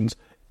institutions.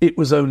 It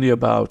was only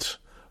about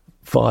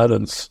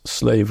violence,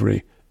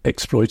 slavery,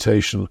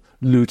 exploitation,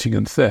 looting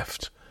and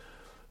theft.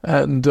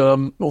 And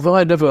although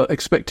I never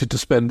expected to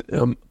spend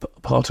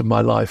part of my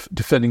life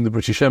defending the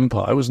British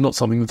Empire, it was not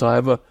something that I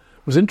ever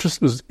was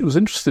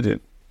interested in.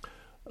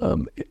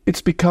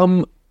 It's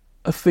become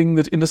a thing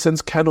that, in a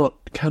sense,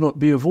 cannot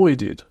be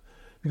avoided,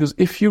 because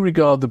if you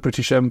regard the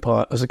British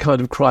Empire as a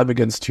kind of crime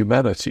against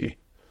humanity,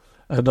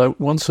 and I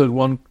once heard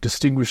one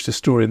distinguished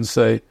historian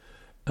say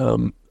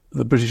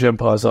the British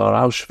Empire is our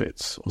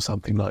Auschwitz or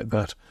something like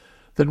that,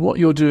 then what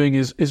you're doing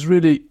is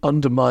really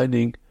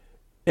undermining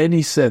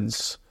any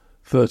sense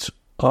that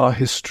our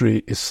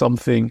history is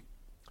something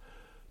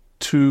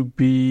to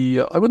be,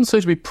 I wouldn't say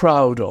to be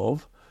proud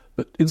of,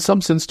 but in some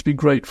sense to be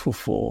grateful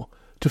for,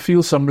 to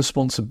feel some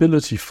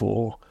responsibility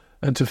for,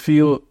 and to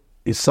feel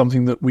is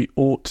something that we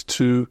ought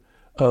to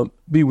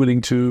be willing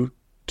to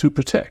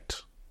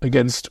protect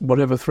against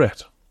whatever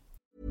threat.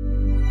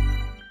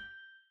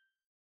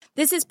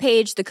 This is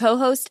Paige, the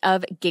co-host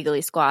of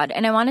Giggly Squad,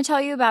 and I want to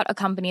tell you about a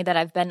company that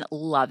I've been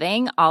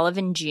loving, Olive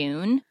 &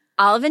 June.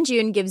 Olive &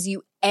 June gives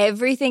you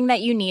everything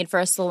that you need for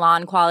a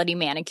salon-quality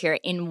manicure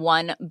in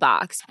one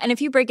box. And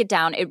if you break it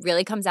down, it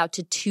really comes out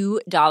to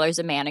 $2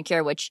 a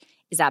manicure, which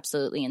is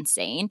absolutely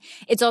insane.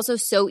 It's also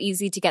so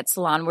easy to get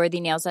salon-worthy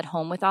nails at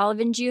home with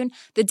Olive & June.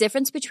 The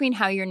difference between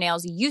how your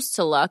nails used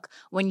to look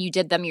when you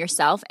did them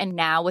yourself and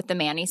now with the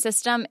Mani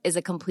system is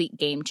a complete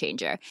game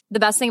changer.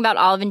 The best thing about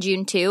Olive &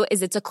 June, too,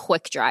 is it's a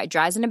quick dry.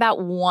 Dries in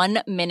about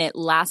 1 minute,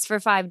 lasts for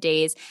 5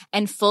 days,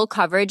 and full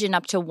coverage in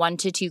up to 1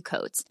 to 2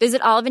 coats.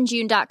 Visit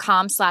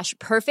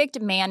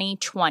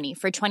oliveandjune.com/perfectmani20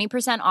 for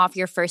 20% off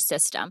your first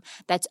system.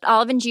 That's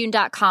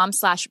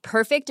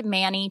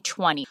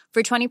oliveandjune.com/perfectmani20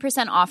 for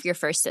 20% off your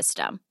first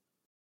system.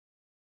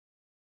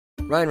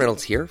 Ryan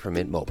Reynolds here from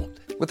Mint Mobile.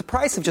 With the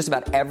price of just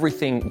about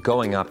everything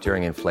going up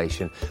during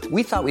inflation,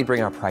 we thought we'd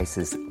bring our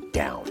prices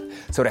down.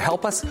 So to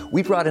help us,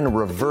 we brought in a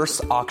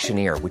reverse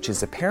auctioneer, which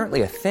is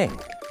apparently a thing.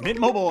 Mint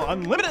Mobile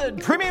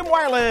Unlimited Premium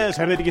Wireless.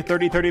 How to get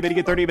 30, 30, bit to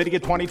get 30, bit to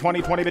get 20,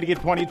 20, 20, bit to get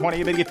 20,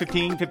 20, bit to get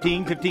 15,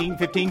 15, 15,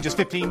 15, just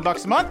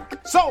 $15 a month?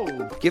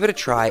 Sold! Give it a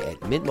try at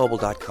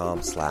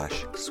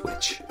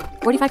mintmobile.com/switch.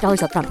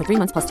 $45 up front for 3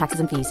 months plus taxes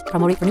and fees.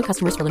 Promo rate for new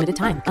customers for limited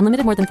time.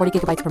 Unlimited more than 40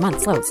 gigabytes per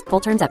month. Slows full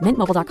terms at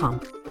mintmobile.com.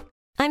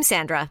 I'm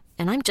Sandra,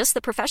 and I'm just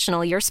the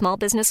professional your small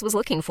business was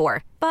looking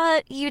for.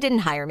 But you didn't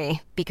hire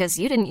me because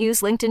you didn't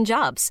use LinkedIn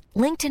Jobs.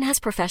 LinkedIn has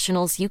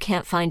professionals you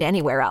can't find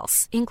anywhere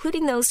else,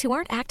 including those who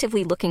aren't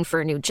actively looking for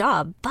a new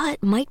job,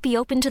 but might be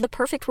open to the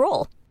perfect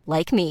role,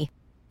 like me.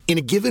 In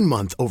a given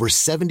month, over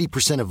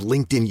 70% of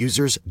LinkedIn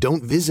users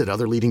don't visit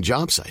other leading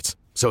job sites.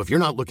 So if you're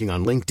not looking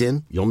on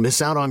LinkedIn, you'll miss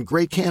out on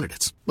great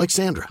candidates like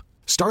Sandra.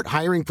 Start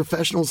hiring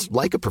professionals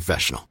like a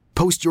professional.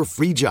 Post your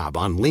free job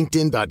on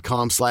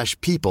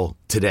linkedin.com/people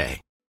today.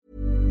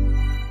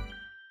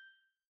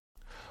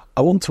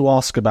 I want to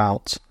ask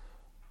about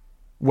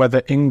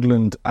whether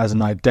England as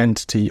an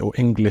identity or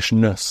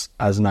Englishness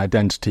as an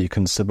identity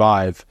can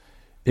survive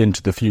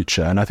into the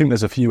future. And I think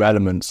there's a few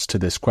elements to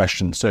this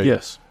question. So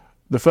yes,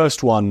 the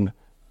first one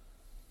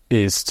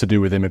is to do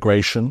with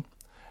immigration.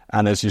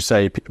 And as you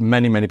say,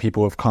 many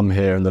people have come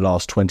here in the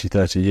last 20,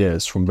 30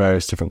 years from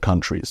various different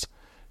countries.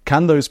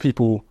 Can those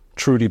people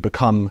truly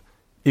become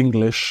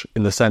English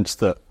in the sense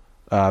that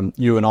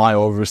you and I are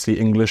obviously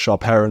English, our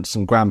parents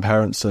and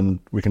grandparents, and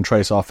we can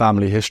trace our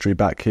family history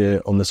back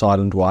here on this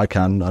island? Well, I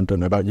can. I don't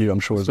know about you, I'm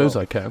sure as well. I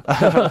suppose I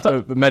can.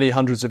 So many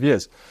hundreds of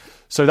years.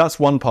 So that's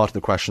one part of the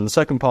question. The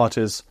second part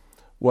is,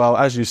 well,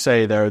 as you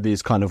say, there are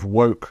these kind of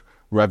woke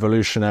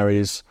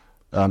revolutionaries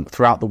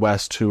throughout the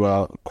West who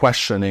are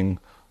questioning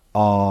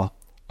our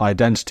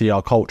identity,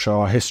 our culture,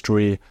 our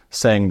history,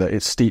 saying that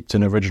it's steeped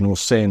in original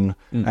sin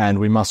and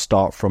we must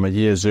start from a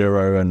year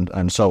zero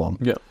and so on.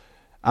 Yeah.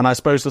 And I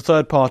suppose the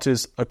third part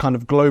is a kind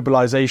of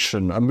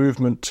globalization, a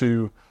movement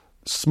to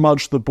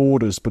smudge the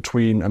borders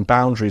between and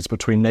boundaries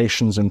between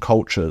nations and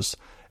cultures,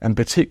 and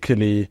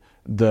particularly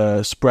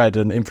the spread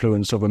and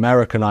influence of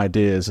American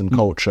ideas and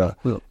culture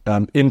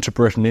into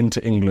Britain,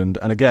 into England.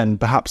 And again,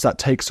 perhaps that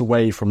takes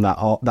away from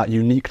that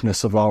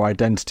uniqueness of our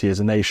identity as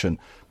a nation.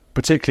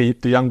 Particularly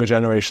the younger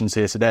generations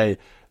here today,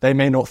 they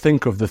may not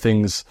think of the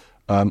things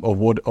of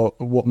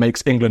what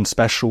makes England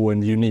special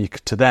and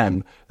unique to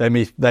them. They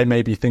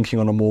may be thinking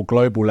on a more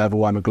global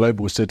level, I'm a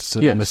global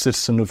citizen, yes. I'm a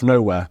citizen of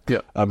nowhere,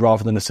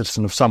 rather than a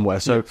citizen of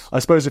somewhere. So yes. I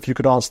suppose if you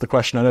could answer the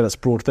question, I know that's a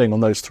broad thing, on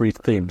those three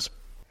themes.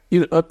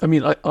 You know, I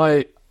mean,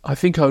 I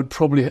think I would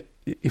probably,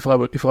 if I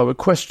were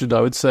questioned,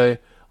 I would say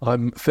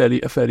I'm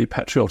a fairly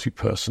patriotic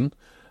person,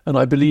 and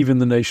I believe in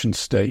the nation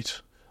state.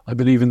 I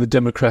believe in the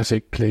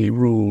democratically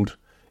ruled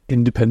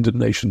independent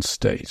nation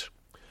state.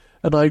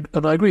 And I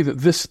agree that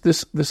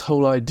this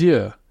whole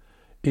idea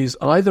is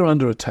either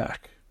under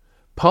attack,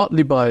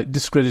 partly by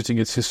discrediting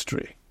its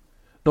history,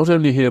 not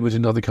only here but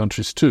in other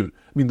countries too.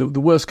 I mean,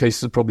 the worst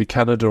cases are probably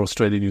Canada,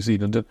 Australia, New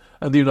Zealand,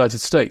 and the United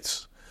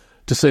States,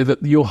 to say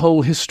that your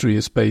whole history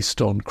is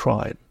based on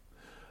crime,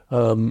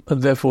 and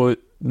therefore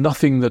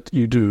nothing that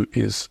you do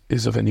is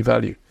of any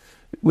value.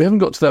 We haven't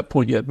got to that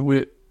point yet,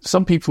 but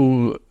some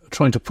people are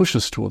trying to push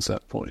us towards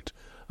that point,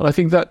 and I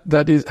think that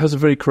has a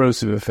very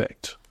corrosive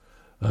effect.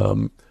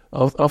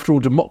 After all,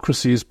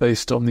 democracy is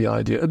based on the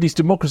idea, at least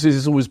democracy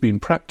has always been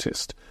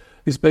practiced,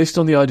 is based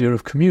on the idea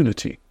of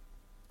community.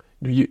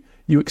 You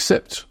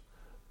accept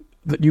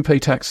that you pay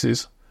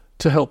taxes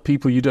to help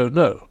people you don't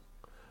know,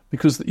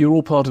 because you're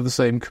all part of the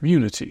same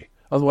community.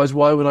 Otherwise,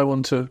 why would I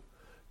want to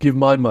give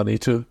my money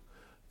to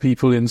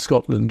people in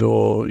Scotland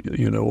or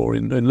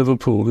in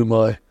Liverpool whom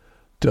I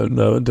don't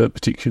know and don't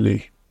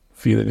particularly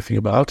feel anything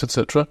about,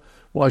 etc.?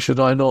 Why should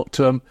I not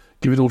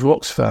give it all to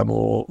Oxfam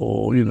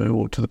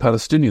or to the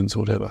Palestinians or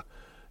whatever?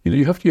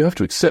 You have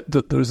to accept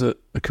that there is a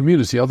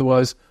community.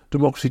 Otherwise,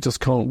 democracy just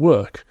can't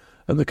work.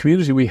 And the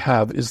community we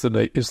have is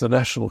the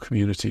national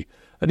community.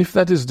 And if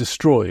that is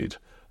destroyed,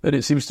 then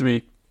it seems to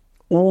me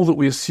all that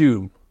we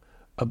assume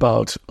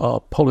about our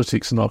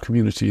politics and our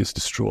community is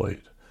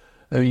destroyed.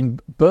 I mean,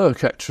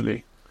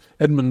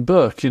 Edmund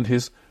Burke, in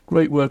his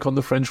great work on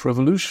the French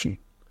Revolution,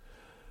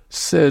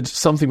 said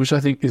something which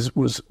I think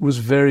was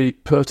very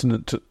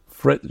pertinent to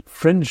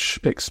French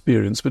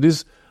experience, but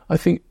is, I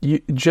think,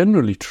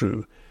 generally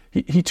true.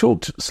 He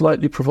talked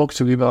slightly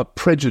provocatively about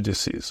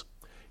prejudices.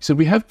 He said,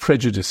 we have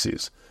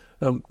prejudices.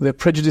 They're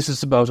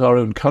prejudices about our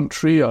own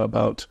country,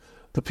 about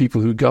the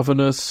people who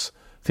govern us,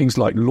 things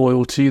like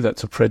loyalty,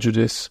 that's a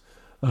prejudice.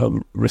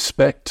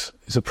 Respect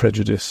is a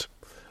prejudice.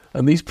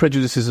 And these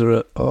prejudices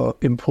are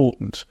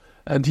important.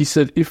 And he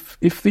said,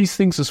 if these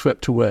things are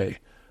swept away,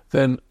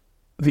 then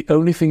the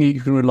only thing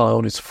you can rely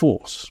on is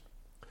force.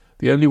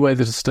 The only way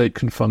that a state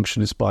can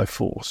function is by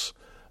force.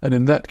 And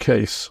in that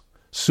case,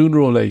 sooner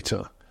or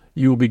later,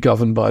 you will be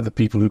governed by the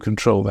people who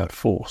control that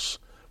force,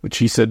 which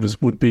he said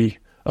would be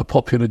a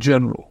popular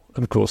general.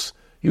 And of course,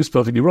 he was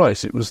perfectly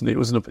right.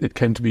 It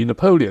came to be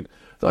Napoleon.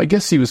 I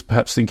guess he was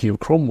perhaps thinking of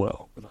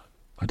Cromwell.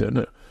 I don't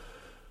know.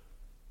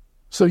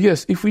 So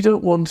yes, if we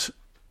don't want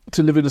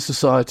to live in a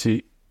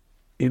society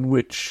in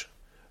which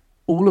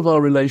all of our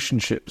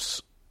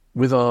relationships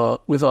with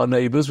our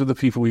neighbours, with the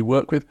people we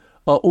work with,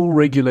 are all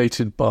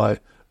regulated by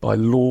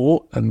law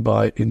and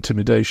by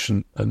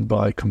intimidation and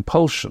by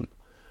compulsion,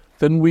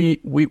 then we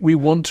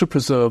want to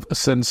preserve a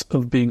sense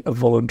of being a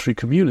voluntary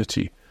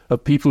community,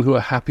 of people who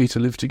are happy to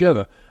live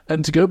together.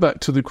 And to go back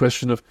to the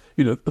question of,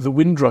 the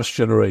Windrush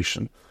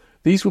generation,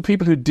 these were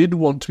people who did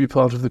want to be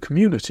part of the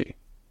community.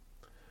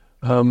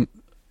 Of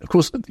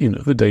course,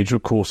 the danger,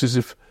 of course, is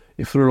if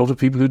there are a lot of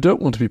people who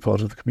don't want to be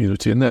part of the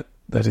community, and that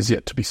is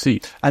yet to be seen.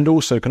 And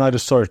also, can I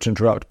just, sorry to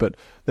interrupt, but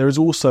there is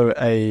also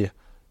a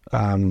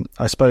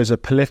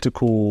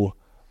political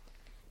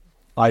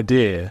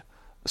idea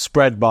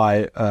spread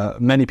by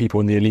many people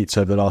in the elites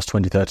over the last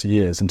 20, 30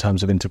 years in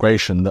terms of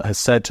integration that has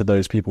said to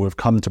those people who have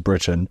come to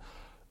Britain,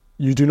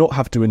 you do not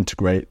have to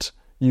integrate.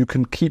 You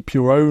can keep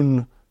your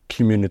own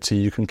community,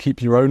 you can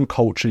keep your own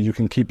culture, you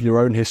can keep your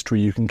own history,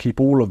 you can keep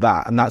all of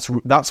that. And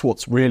that's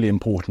what's really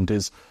important,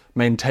 is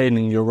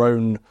maintaining your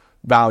own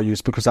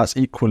values, because that's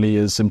equally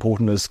as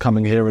important as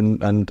coming here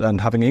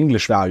and having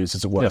English values,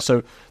 as it were. Yeah.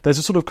 So there's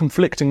a sort of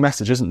conflicting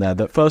message, isn't there,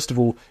 that first of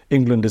all,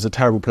 England is a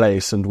terrible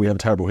place and we have a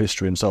terrible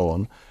history and so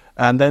on,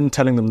 and then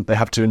telling them they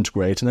have to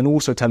integrate, and then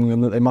also telling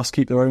them that they must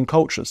keep their own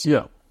cultures.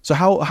 Yeah. So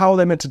how are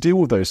they meant to deal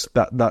with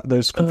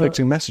those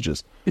conflicting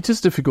messages? It is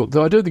difficult,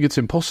 though I don't think it's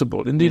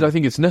impossible. Indeed, I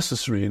think it's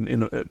necessary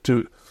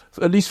to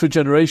at least for a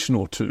generation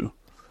or two,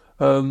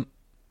 or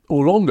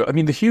longer. I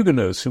mean, the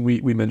Huguenots, whom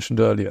we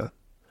mentioned earlier,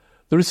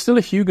 there is still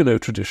a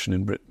Huguenot tradition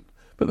in Britain.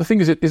 But the thing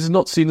is, it is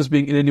not seen as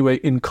being in any way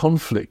in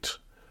conflict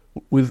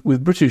with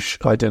British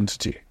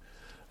identity.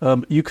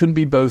 You can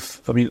be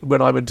both. I mean,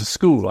 when I went to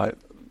school,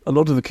 a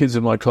lot of the kids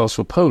in my class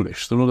were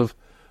Polish. There were a lot of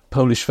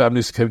Polish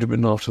families who came to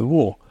Britain after the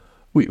war.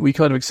 We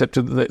kind of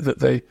accepted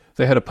that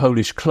they had a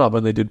Polish club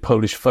and they did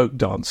Polish folk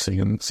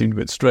dancing, and it seemed a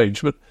bit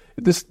strange. But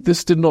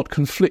this did not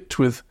conflict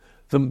with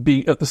them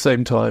being at the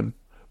same time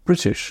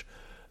British.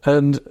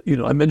 And,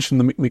 I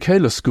mentioned the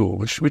Michaela School,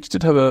 which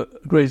did have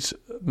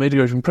made a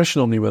great impression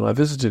on me when I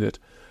visited it.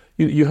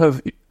 You have,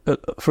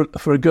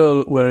 for a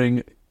girl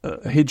wearing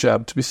a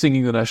hijab to be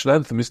singing the national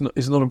anthem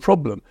is not a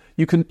problem.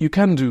 You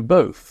can do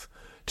both,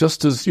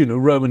 just as,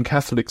 Roman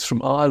Catholics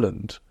from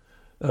Ireland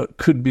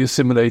could be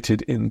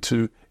assimilated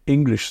into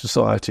English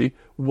society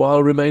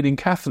while remaining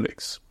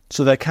Catholics.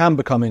 So they can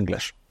become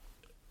English?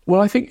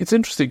 Well, I think it's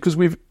interesting because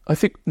we've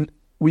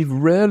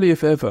rarely,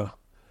 if ever,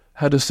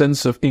 had a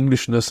sense of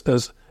Englishness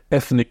as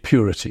ethnic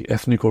purity,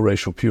 ethnic or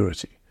racial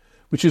purity,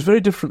 which is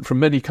very different from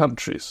many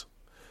countries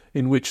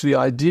in which the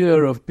idea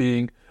of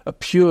being a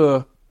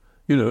pure,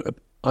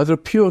 either a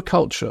pure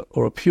culture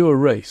or a pure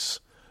race,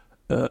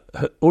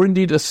 or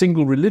indeed a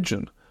single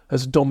religion,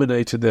 has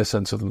dominated their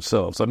sense of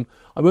themselves.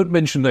 I won't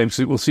mention names,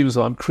 so it will seem as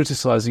though I'm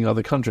criticising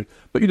other countries.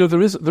 But,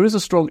 there is a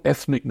strong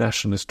ethnic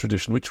nationalist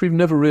tradition, which we've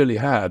never really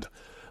had.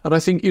 And I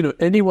think,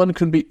 anyone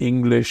can be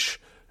English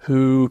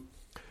who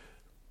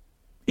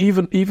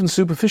even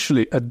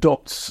superficially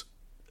adopts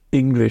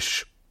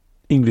English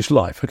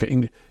life.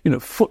 Okay,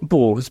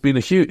 football has been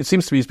it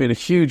seems to me has been a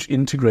huge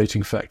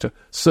integrating factor.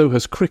 So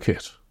has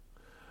cricket.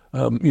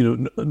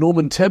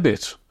 Norman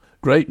Tebbit,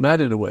 great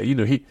man in a way.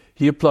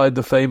 He applied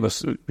the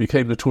famous,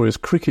 became notorious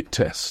cricket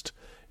test,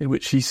 in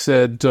which he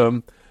said,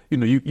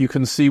 you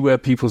can see where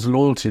people's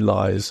loyalty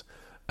lies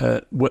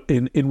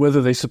in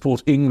whether they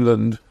support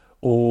England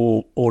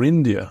or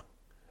India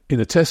in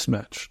a test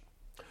match.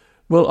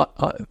 Well,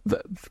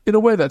 in a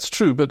way that's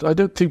true, but I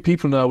don't think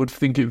people now would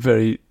think it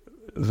very,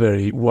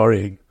 very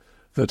worrying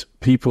that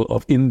people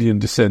of Indian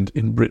descent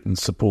in Britain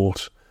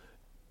support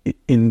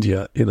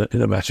India in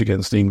a match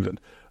against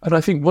England. And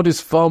I think what is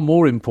far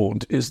more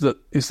important is that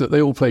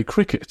they all play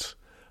cricket.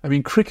 I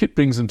mean, cricket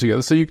brings them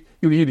together. So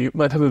you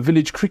might have a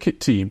village cricket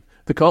team.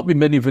 There can't be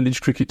many village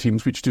cricket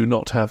teams which do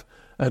not have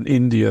an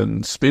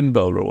Indian spin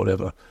bowler or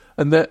whatever.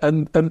 And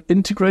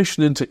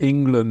integration into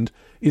England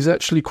is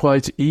actually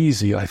quite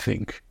easy, I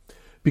think,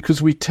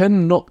 because we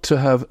tend not to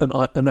have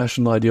a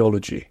national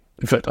ideology.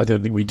 In fact, I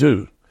don't think we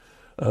do.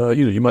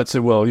 You might say,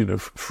 well,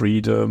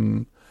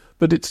 freedom,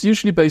 but it's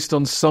usually based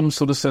on some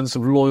sort of sense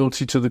of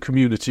loyalty to the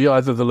community,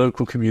 either the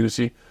local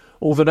community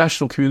or the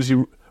national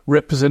community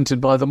represented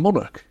by the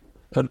monarch,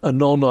 a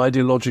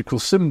non-ideological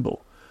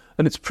symbol.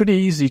 And it's pretty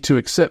easy to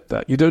accept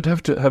that. You don't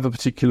have to have a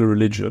particular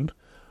religion.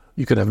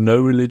 You can have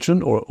no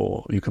religion,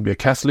 or you can be a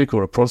Catholic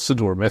or a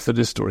Protestant or a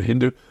Methodist or a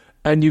Hindu,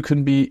 and you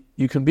can be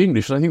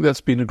English. And I think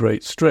that's been a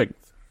great strength.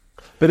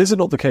 But is it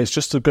not the case,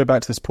 just to go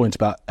back to this point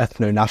about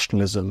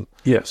ethno-nationalism,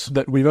 yes,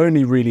 that we've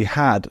only really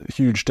had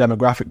huge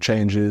demographic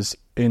changes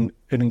in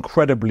an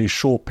incredibly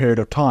short period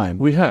of time?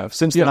 We have.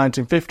 Since the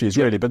 1950s,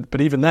 really,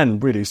 but even then,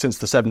 really, since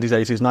the 70s,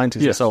 80s,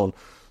 90s, and so on.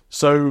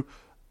 So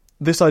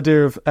this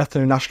idea of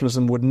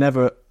ethno-nationalism would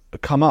never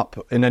come up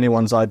in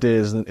anyone's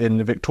ideas in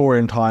the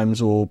Victorian times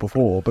or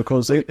before,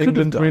 because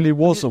England really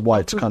was a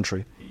white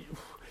country.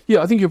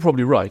 Yeah, I think you're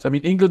probably right. I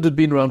mean, England had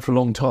been around for a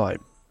long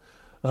time,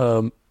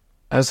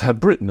 as had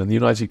Britain and the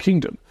United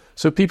Kingdom.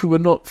 So people were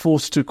not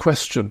forced to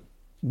question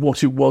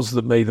what it was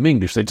that made them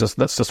English.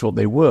 That's just what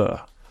they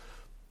were.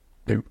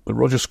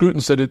 Roger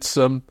Scruton said it's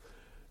a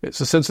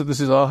sense that this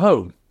is our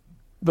home,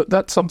 but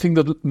that's something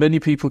that many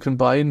people can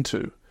buy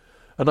into.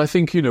 And I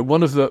think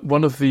one of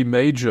the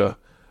major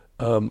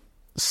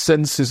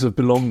senses of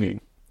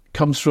belonging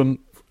comes from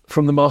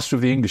the master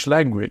of the English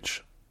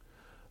language.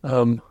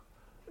 You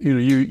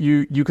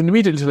can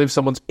immediately tell if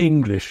someone's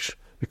English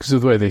because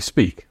of the way they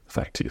speak. The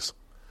fact is,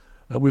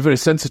 we're very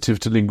sensitive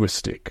to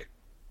linguistic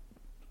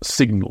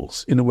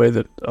signals in a way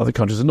that other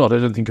countries are not. I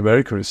don't think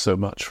America is so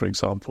much, for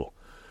example.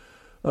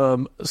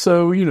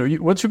 So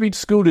once you've been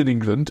schooled in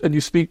England and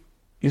you speak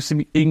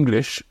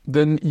English,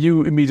 then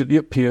you immediately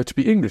appear to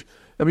be English.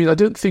 I mean, I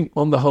don't think,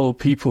 on the whole,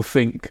 people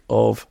think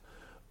of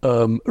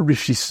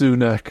Rishi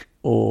Sunak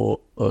or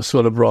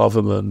Suella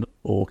Braverman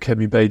or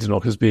Kemi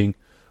Badenoch as being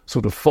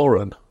sort of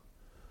foreign.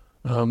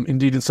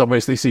 Indeed, in some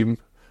ways, they seem,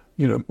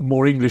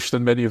 more English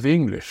than many of the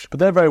English. But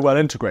they're very well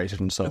integrated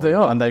and so on. They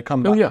are. And they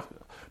come back. Oh, yeah.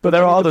 But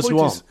there are others who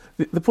aren't.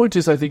 The point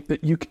is, I think,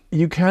 that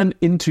you can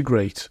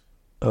integrate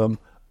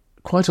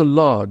quite a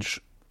large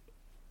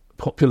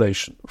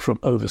population from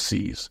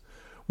overseas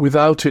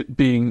without it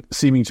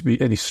seeming to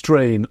be any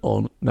strain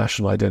on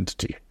national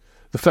identity.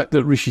 The fact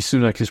that Rishi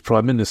Sunak is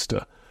Prime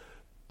Minister,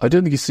 I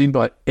don't think he's seen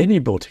by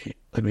anybody,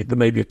 I mean, there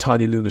may be a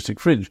tiny lunatic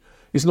fringe,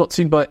 is not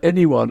seen by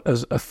anyone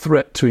as a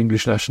threat to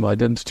English national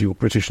identity or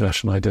British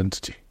national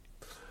identity.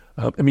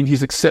 I mean,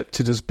 he's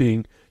accepted as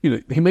being,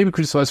 he may be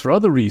criticised for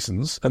other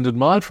reasons and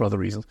admired for other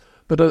reasons,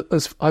 but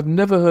I've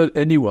never heard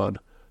anyone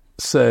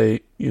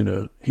say,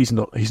 he's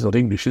not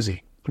English, is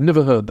he? I've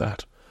never heard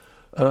that.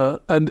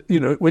 And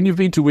when you've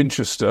been to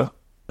Winchester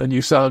and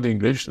you sound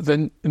English,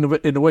 then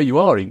in a way you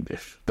are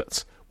English.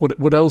 That's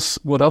what else?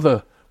 What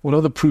other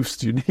proofs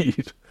do you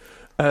need?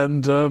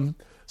 And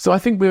so I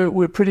think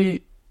we're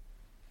pretty.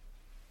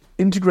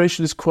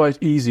 Integration is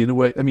quite easy in a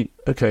way. I mean,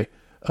 okay,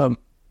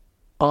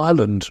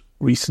 Ireland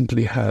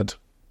recently had,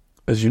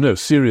 as you know,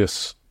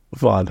 serious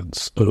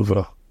violence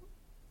over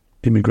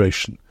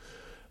immigration,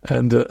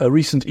 and a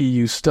recent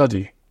EU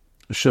study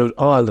showed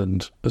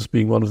Ireland as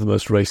being one of the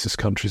most racist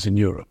countries in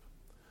Europe.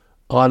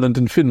 Ireland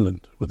and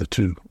Finland were the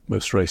two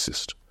most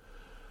racist.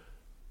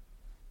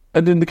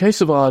 And in the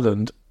case of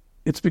Ireland,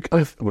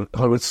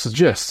 I would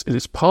suggest it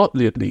is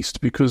partly, at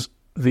least, because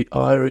the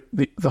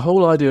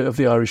whole idea of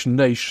the Irish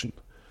nation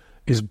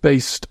is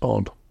based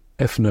on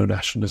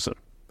ethno-nationalism,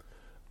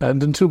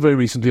 and until very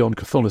recently on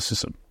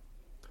Catholicism.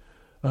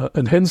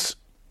 And hence,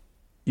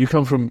 you're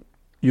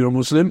a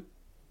Muslim,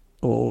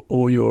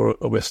 or you're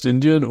a West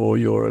Indian, or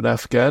you're an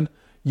Afghan,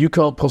 you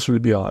can't possibly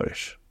be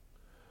Irish.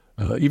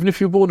 Even if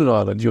you're born in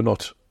Ireland, you're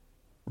not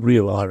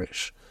real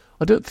Irish.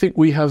 I don't think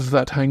we have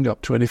that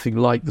hang-up to anything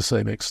like the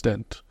same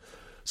extent.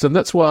 So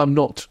that's why I'm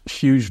not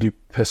hugely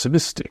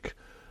pessimistic.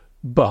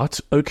 But,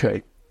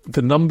 okay,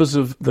 the numbers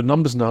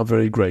now are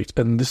very great,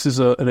 and this is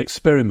an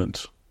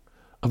experiment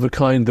of a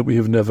kind that we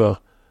have never...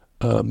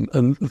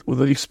 and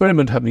the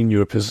experiment happening in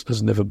Europe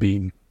has never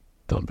been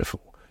done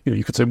before.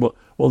 You could say,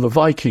 well, the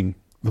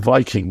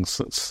Vikings,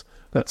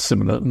 that's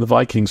similar, and the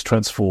Vikings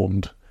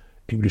transformed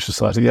English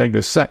society. The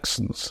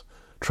Anglo-Saxons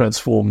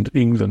transformed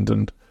England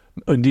and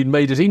indeed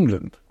made it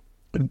England.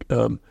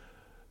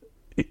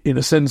 In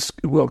a sense,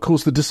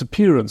 caused the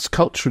disappearance,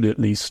 culturally at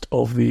least,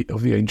 of the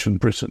ancient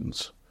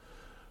Britons.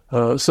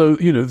 So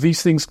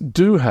these things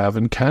do have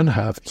and can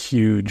have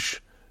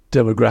huge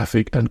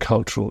demographic and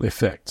cultural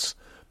effects.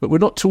 But we're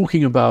not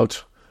talking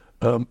about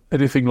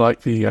anything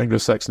like the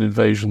Anglo-Saxon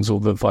invasions or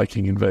the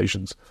Viking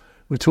invasions.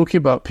 We're talking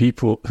about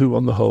people who,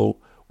 on the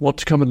whole, want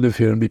to come and live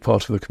here and be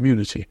part of the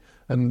community.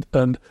 And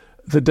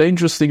the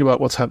dangerous thing about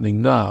what's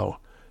happening now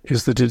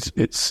is that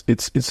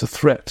it's a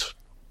threat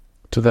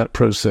to that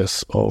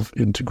process of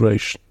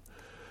integration.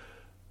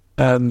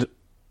 And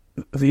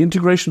the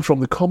integration from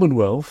the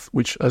Commonwealth,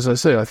 which, as I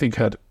say, I think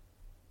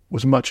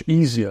was much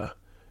easier,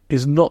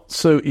 is not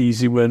so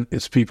easy when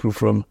it's people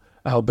from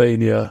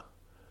Albania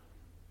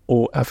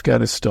or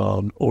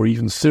Afghanistan or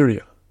even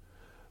Syria.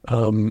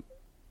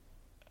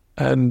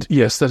 And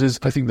yes,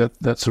 I think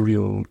that's a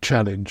real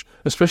challenge,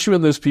 especially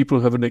when those people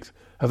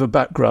have a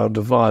background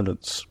of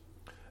violence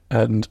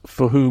and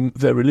for whom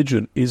their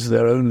religion is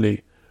their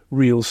only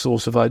real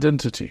source of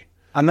identity.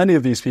 And many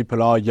of these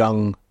people are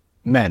young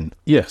men.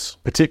 Yes.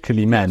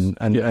 Particularly men.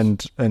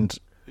 Yes. And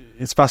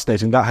it's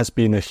fascinating. That has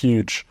been a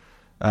huge,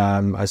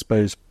 I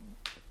suppose,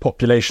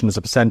 population as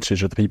a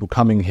percentage of the people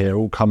coming here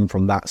all come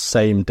from that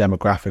same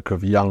demographic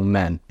of young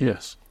men.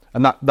 Yes.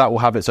 And that will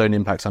have its own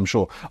impact, I'm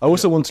sure. I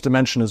also wanted to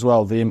mention as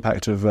well the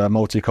impact of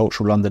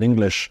multicultural London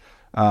English.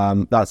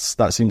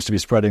 That seems to be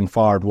spreading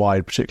far and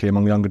wide, particularly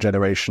among younger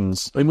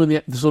generations. I mean,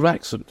 the sort of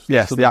accent.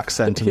 Yes, the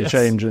accent and the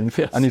change.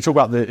 And you talk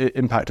about the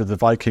impact of the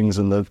Vikings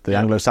and the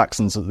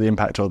Anglo-Saxons, the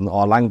impact on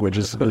our language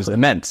is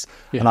immense.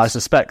 Yes. And I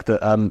suspect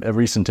that a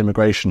recent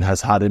immigration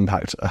has had an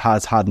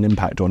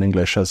impact on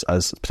English,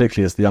 as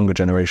particularly as the younger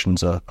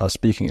generations are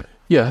speaking it.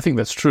 Yeah, I think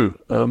that's true.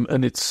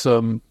 And it's...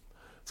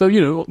 So,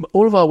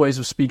 all of our ways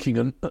of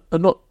speaking are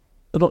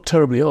not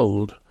terribly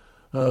old.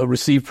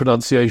 Received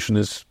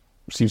pronunciation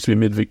seems to be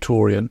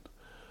mid-Victorian.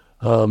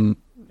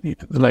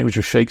 the language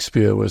of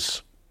Shakespeare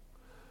was,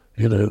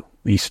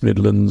 East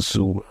Midlands,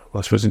 or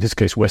I suppose in his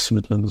case West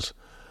Midlands,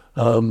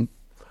 and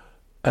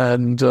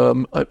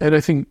I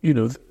think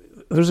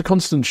there's a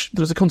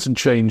constant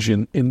change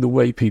in the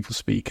way people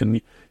speak,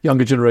 and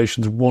younger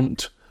generations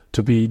want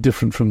to be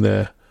different from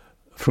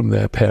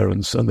their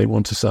parents, and they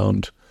want to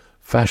sound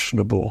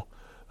fashionable,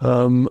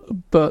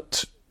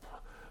 but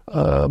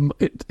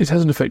it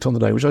has an effect on the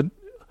language.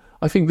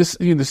 I think this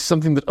is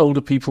something that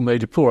older people may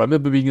deplore. I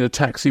remember being in a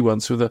taxi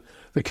once with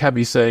the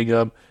cabbie saying,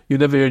 "You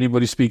never hear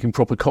anybody speaking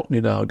proper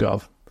Cockney now,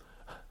 Gov,"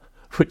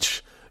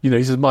 which he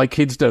says, "My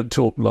kids don't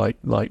talk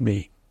like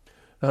me."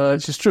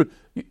 It's just true.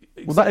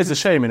 Well, that is a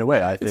shame in a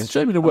way. I think it's a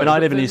shame in a way. I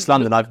live in East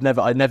London. I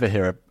never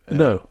hear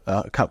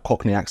a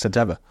Cockney accent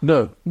ever.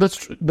 No,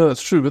 that's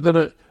true. But then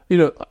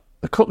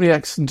a Cockney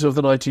accent of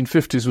the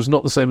 1950s was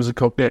not the same as a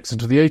Cockney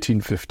accent of the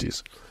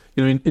 1850s.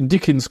 In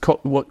Dickens,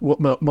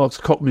 what marks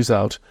Cockneys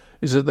out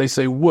is that they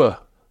say "were"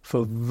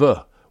 for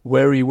the,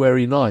 very,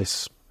 very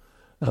nice,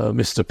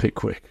 Mr.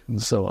 Pickwick,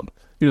 and so on.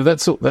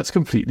 That's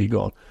completely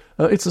gone.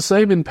 It's the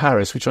same in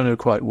Paris, which I know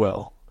quite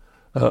well,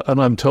 and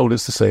I'm told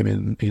it's the same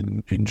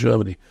in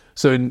Germany.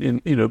 So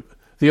in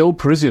the old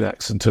Parisian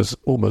accent has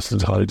almost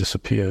entirely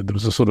disappeared. There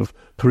was a sort of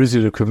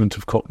Parisian equivalent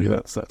of Cockney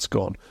that's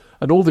gone,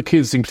 and all the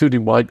kids,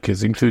 including white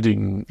kids,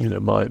 including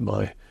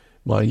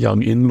my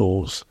young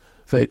in-laws,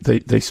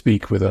 they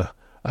speak with a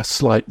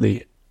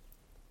slightly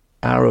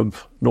Arab,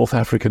 North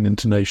African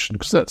intonation,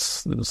 because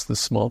that's the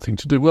smart thing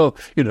to do. Well,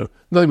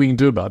 nothing we can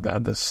do about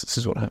that. This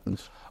is what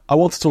happens. I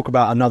want to talk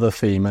about another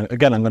theme, and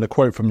again, I'm going to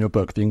quote from your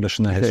book, The English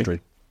and Their History.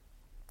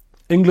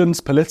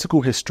 England's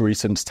political history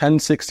since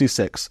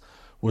 1066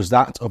 was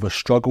that of a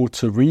struggle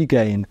to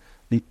regain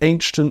the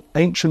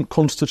ancient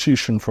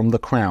constitution from the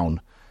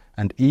Crown,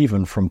 and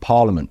even from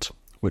Parliament,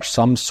 which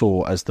some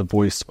saw as the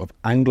voice of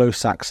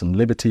Anglo-Saxon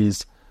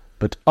liberties,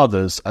 but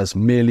others as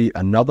merely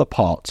another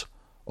part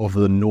of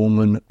the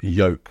Norman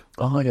yoke.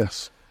 Ah,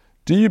 yes.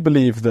 Do you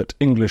believe that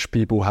English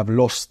people have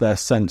lost their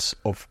sense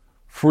of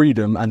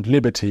freedom and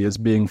liberty as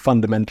being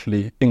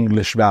fundamentally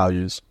English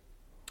values?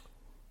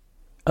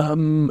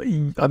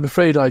 I'm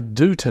afraid I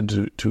do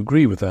tend to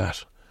agree with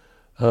that,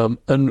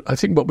 and I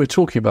think what we're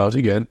talking about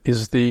again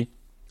is the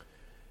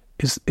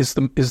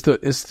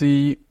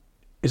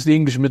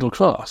English middle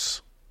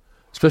class,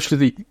 especially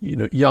the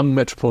young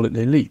metropolitan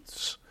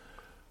elites,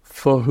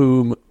 for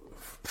whom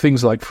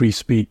things like free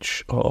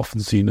speech are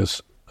often seen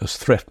as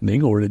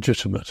threatening or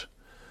illegitimate.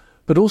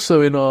 But also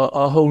in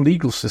our whole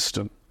legal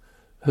system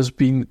has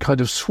been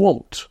kind of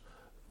swamped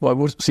by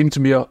what seemed to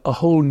me a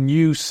whole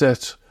new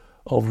set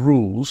of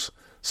rules,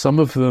 some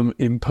of them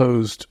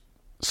imposed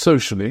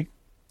socially,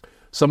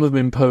 some of them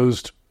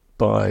imposed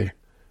by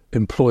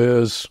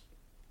employers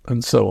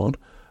and so on,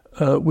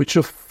 which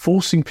are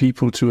forcing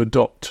people to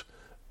adopt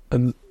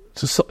and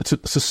to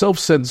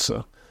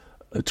self-censor,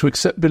 to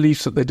accept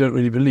beliefs that they don't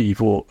really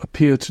believe, or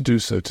appear to do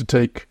so, to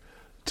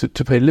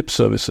pay lip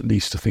service at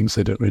least to things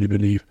they don't really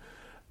believe,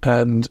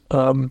 and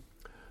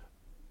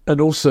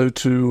also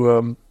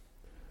to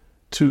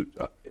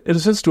in a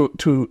sense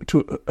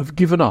to have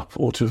given up,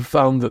 or to have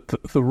found that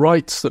the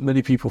rights that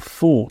many people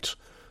thought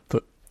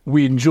that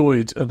we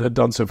enjoyed and had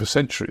done so for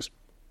centuries,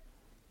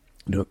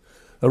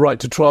 a right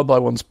to trial by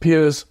one's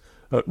peers,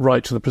 a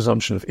right to the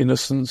presumption of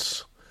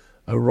innocence,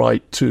 a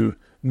right to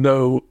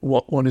know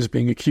what one is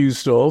being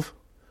accused of,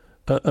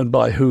 and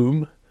by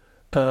whom,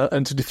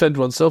 and to defend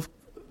oneself.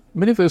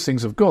 Many of those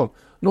things have gone,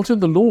 not in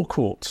the law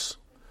courts,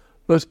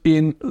 but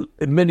in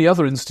many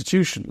other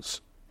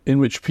institutions in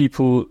which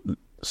people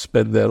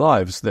spend their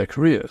lives, their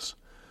careers.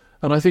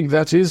 And I think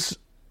that is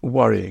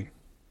worrying.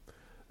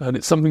 And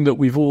it's something that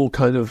we've all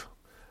kind of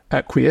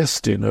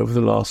acquiesced in over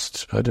the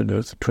last,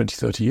 20,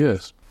 30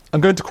 years.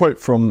 I'm going to quote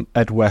from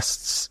Ed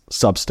West's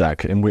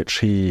Substack, in which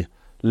he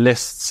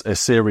lists a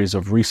series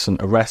of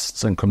recent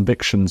arrests and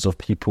convictions of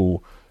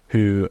people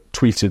who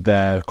tweeted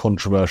their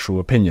controversial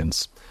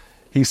opinions.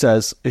 He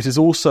says, "It is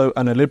also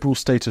an illiberal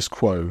status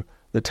quo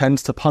that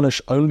tends to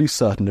punish only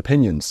certain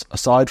opinions.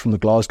 Aside from the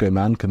Glasgow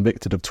man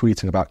convicted of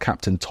tweeting about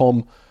Captain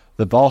Tom,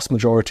 the vast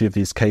majority of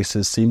these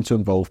cases seem to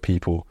involve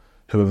people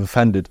who have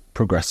offended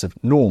progressive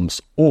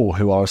norms, or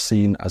who are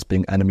seen as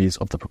being enemies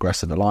of the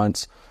Progressive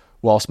Alliance,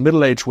 whilst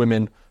middle-aged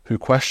women who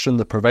question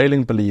the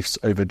prevailing beliefs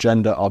over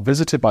gender are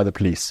visited by the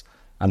police,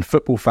 and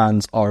football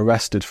fans are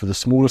arrested for the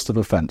smallest of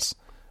offence.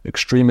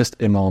 Extremist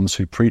imams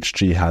who preach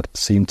jihad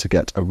seem to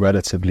get a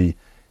relatively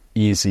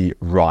easy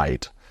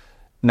ride."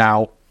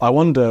 Now, I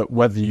wonder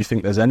whether you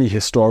think there's any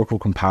historical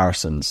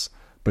comparisons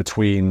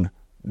between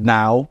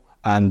now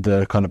and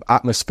the kind of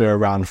atmosphere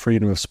around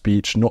freedom of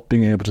speech, not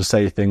being able to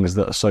say things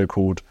that are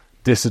so-called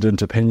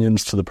dissident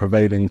opinions to the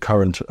prevailing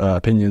current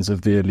opinions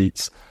of the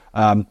elites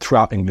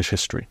throughout English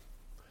history.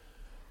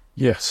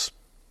 Yes.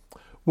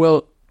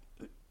 Well,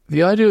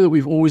 the idea that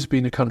we've always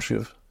been a country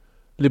of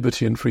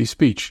liberty and free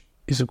speech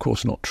is, of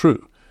course, not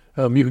true.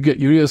 You could get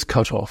your ears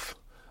cut off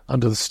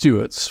under the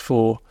Stuarts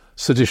for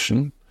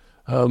sedition.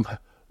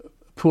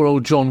 Poor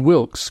old John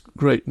Wilkes,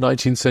 great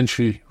 18th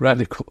century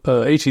radical,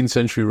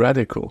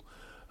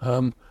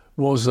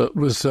 was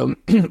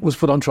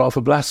put on trial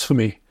for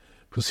blasphemy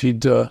because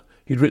he'd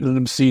written an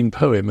obscene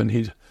poem and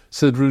he'd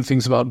said rude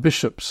things about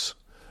bishops.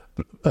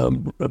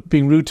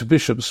 Being rude to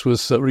bishops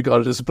was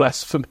regarded as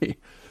blasphemy.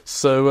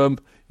 So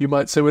you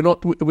might say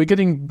we're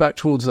getting back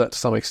towards that to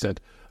some extent.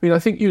 I mean, I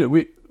think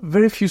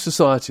very few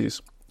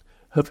societies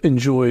have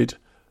enjoyed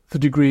the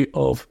degree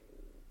of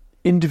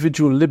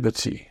individual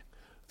liberty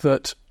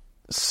that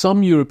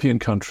some European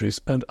countries,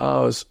 and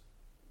ours,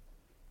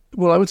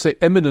 well, I would say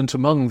eminent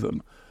among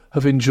them,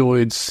 have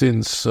enjoyed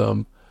since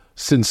the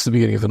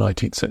beginning of the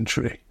 19th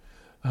century,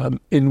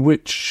 in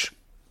which,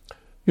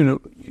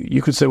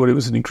 you could say, well, it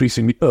was an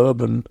increasingly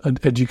urban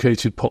and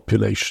educated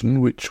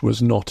population, which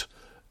was not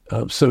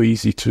so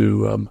easy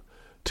to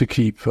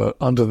keep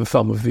under the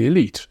thumb of the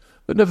elite.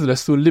 But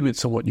nevertheless, there were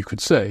limits on what you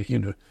could say.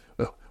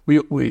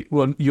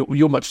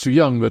 You're much too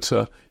young, but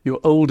your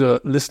older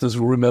listeners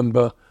will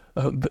remember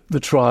the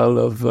trial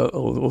of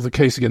or the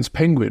case against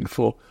Penguin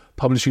for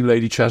publishing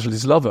Lady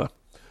Chatterley's Lover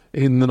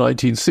in the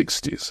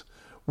 1960s,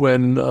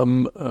 when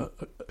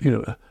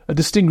a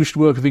distinguished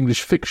work of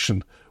English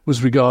fiction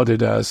was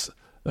regarded as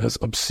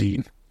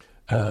obscene,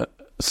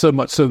 so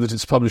much so that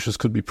its publishers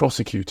could be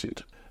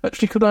prosecuted.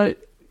 Actually, can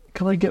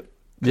I get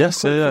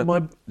my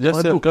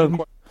book?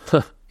 Go.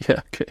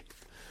 Yeah, okay.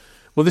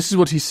 Well, this is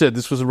what he said.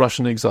 This was a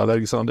Russian exile,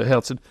 Alexander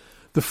Herzen.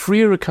 The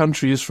freer a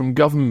country is from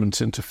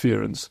government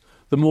interference,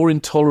 the more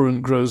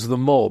intolerant grows the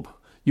mob.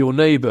 Your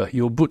neighbour,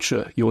 your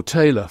butcher, your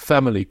tailor,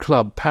 family,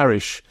 club,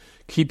 parish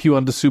keep you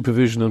under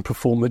supervision and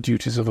perform the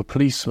duties of a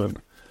policeman.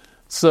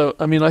 So,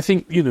 I mean, I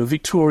think,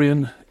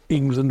 Victorian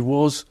England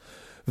was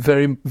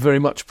very, very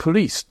much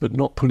policed, but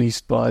not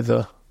policed by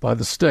the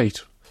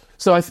state.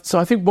 So I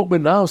think what we're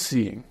now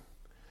seeing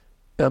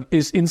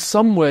is in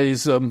some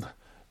ways the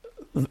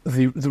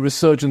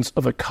resurgence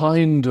of a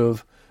kind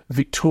of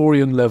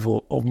Victorian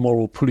level of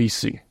moral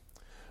policing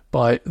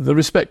by the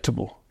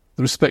respectable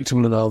are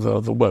now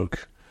the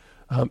woke,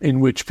 in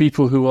which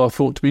people who are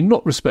thought to be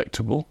not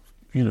respectable,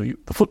 the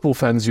football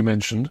fans you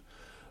mentioned,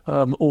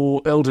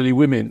 or elderly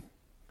women,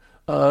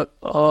 are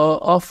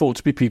thought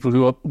to be people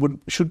who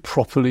should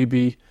properly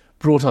be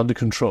brought under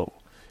control.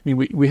 I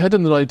mean, we had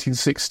in the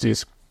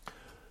 1960s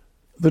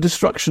the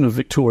destruction of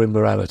Victorian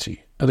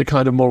morality and a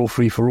kind of moral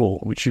free-for-all,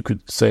 which you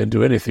could say and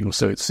do anything, or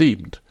so it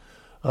seemed,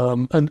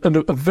 and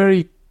a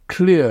very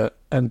clear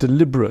and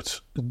deliberate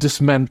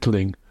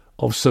dismantling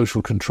of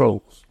social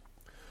controls.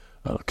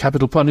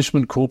 Capital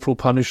punishment, corporal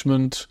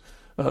punishment,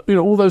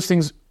 all those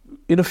things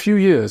in a few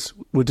years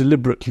were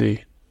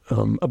deliberately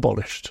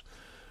abolished.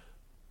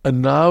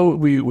 And now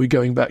we're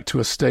going back to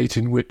a state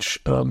in which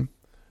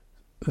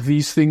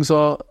these things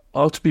are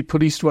to be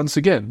policed once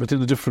again, but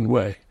in a different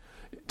way.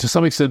 To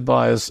some extent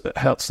by, as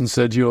Herzen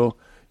said, your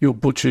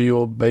butcher,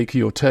 your baker,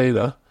 your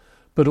tailor,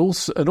 but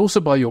also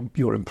by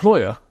your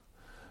employer,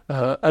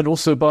 and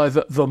also by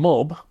the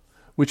mob,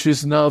 which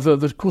is now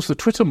of course the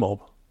Twitter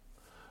mob.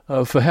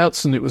 For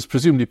Herzen, it was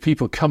presumably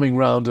people coming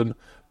round and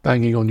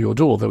banging on your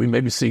door, though we may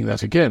be seeing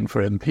that again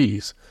for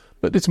MPs.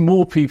 But it's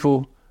more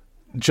people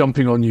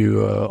jumping on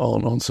you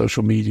on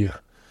social media.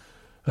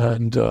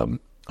 And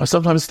I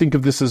sometimes think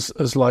of this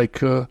as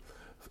like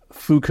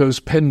Foucault's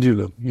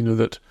pendulum,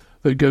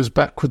 that goes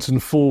backwards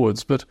and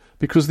forwards. But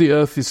because the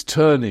earth is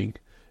turning,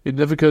 it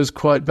never goes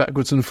quite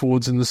backwards and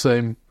forwards in the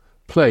same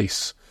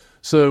place.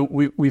 So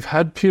we've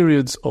had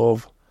periods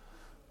of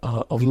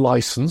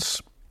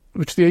license,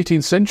 which the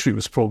 18th century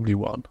was probably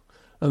one.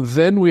 And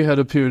then we had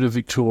a period of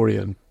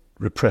Victorian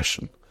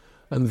repression.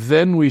 And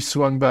then we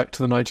swung back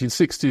to the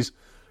 1960s,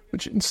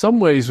 which in some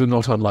ways were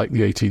not unlike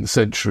the 18th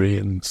century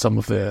in some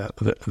of their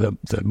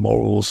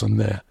morals and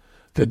their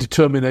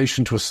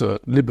determination to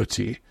assert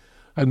liberty.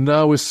 And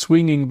now we're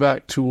swinging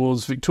back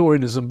towards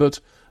Victorianism, but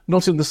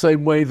not in the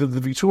same way that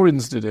the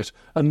Victorians did it.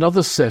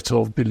 Another set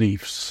of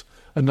beliefs,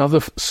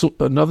 another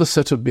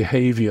set of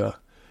behaviour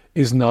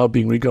is now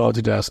being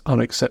regarded as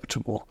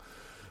unacceptable.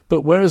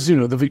 But whereas,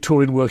 the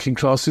Victorian working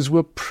classes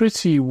were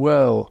pretty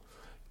well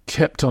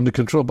kept under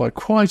control by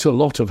quite a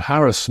lot of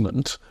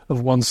harassment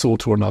of one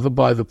sort or another,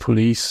 by the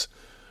police,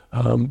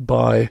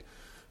 by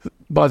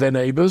their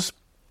neighbours,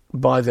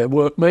 by their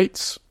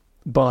workmates,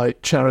 by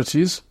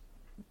charities,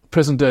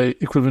 present-day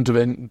equivalent of,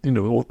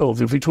 or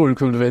the Victorian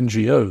equivalent of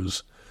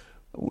NGOs,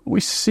 we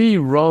see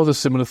rather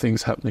similar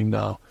things happening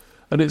now.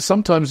 And it's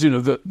sometimes,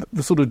 the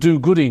sort of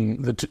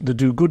do-gooding, the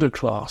do-gooder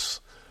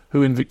class,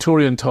 who in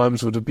Victorian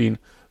times would have been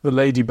the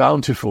Lady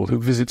Bountiful, who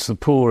visits the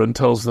poor and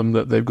tells them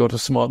that they've got to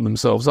smarten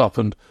themselves up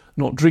and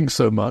not drink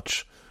so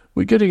much.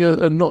 We're getting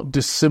a not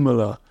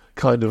dissimilar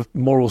kind of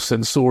moral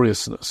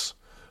censoriousness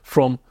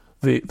from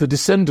the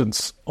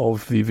descendants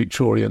of the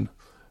Victorian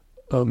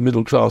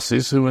middle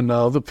classes, who are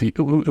now the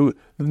people who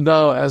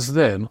now, as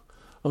then,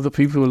 are the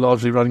people who are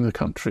largely running the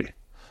country.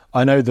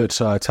 I know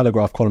that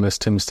Telegraph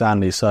columnist Tim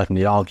Stanley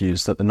certainly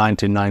argues that the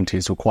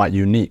 1990s were quite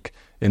unique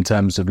in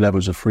terms of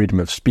levels of freedom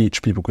of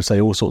speech. People could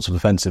say all sorts of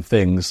offensive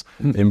things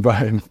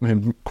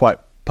in quite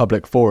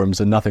public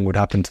forums and nothing would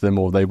happen to them,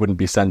 or they wouldn't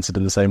be censored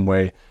in the same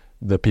way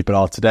that people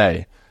are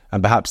today.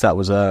 And perhaps that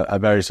was a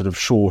very sort of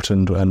short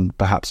and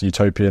perhaps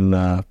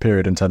utopian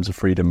period in terms of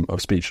freedom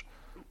of speech.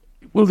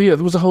 Well, yeah,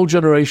 there was a whole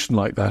generation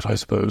like that, I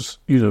suppose,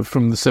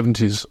 from the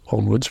 70s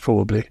onwards,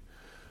 probably.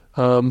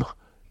 Okay,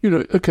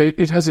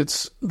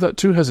 that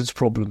too has its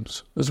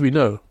problems, as we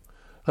know.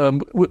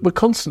 We're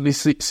constantly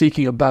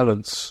seeking a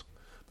balance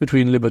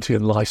between liberty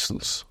and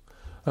license.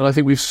 And I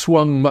think we've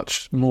swung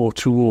much more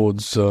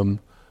towards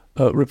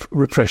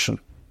repression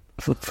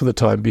for the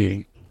time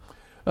being.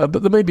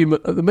 But there may be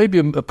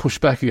a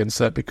pushback against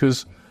that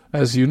because,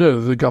 as you know,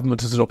 the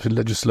government has adopted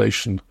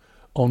legislation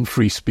on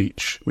free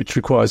speech, which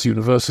requires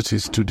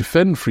universities to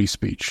defend free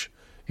speech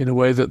in a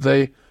way that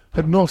they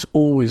had not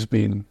always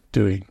been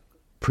doing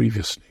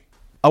previously.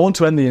 I want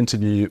to end the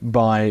interview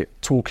by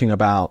talking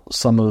about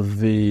some of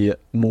the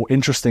more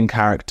interesting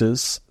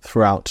characters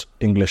throughout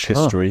English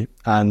history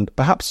and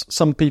perhaps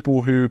some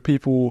people who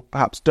people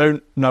perhaps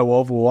don't know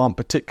of or aren't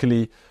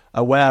particularly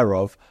aware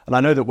of. And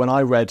I know that when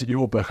I read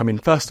your book, I mean,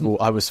 first of all,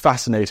 I was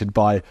fascinated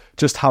by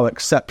just how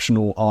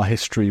exceptional our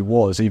history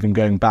was, even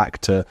going back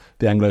to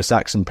the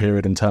Anglo-Saxon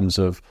period in terms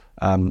of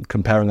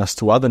comparing us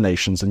to other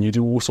nations, and you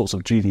do all sorts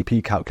of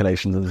GDP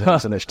calculations and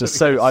things, and it's just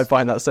so, I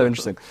find that so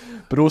interesting.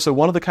 But also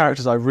one of the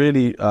characters I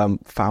really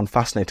found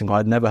fascinating, I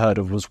had never heard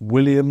of, was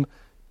William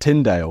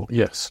Tyndale.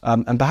 Yes.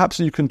 And perhaps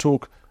you can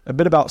talk a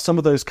bit about some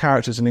of those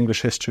characters in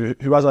English history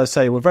who, as I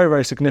say, were very,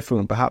 very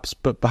significant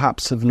but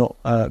perhaps have not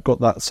got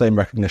that same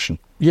recognition.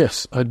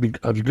 Yes, I'd be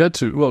glad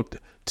to. Well,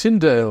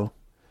 Tyndale,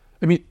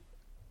 I mean,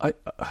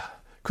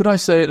 could I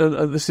say it,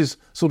 and this is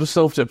sort of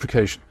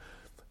self-deprecation,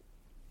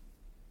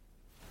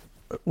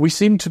 we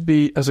seem to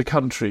be, as a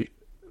country,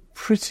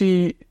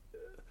 we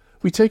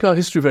take our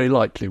history very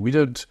lightly. We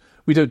don't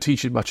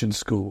teach it much in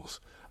schools.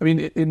 I mean,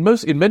 in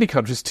many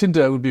countries,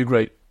 Tyndale would be a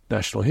great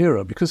national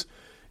hero because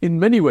in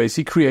many ways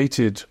he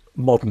created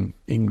modern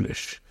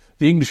English.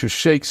 The English of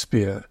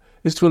Shakespeare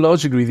is to a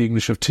large degree the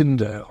English of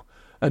Tyndale,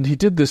 and he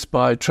did this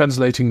by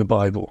translating the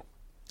Bible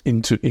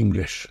into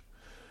English.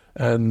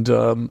 And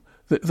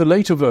the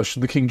later version,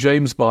 the King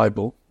James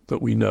Bible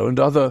that we know, and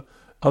other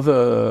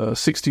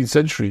 16th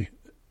century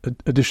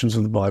editions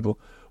of the Bible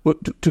were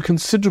to a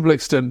considerable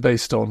extent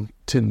based on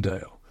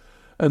Tyndale.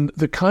 And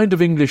the kind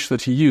of English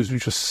that he used,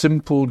 which was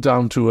simple,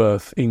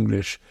 down-to-earth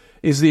English,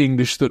 is the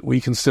English that we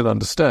can still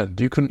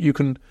understand. You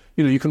can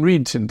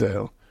read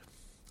Tyndale,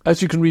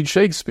 as you can read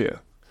Shakespeare.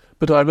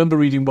 But I remember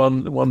reading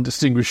one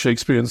distinguished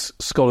Shakespearean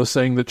scholar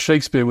saying that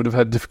Shakespeare would have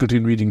had difficulty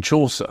in reading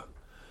Chaucer,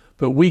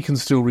 but we can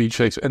still read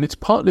Shakespeare, and it's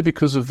partly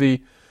because of the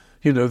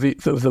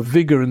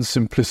vigour and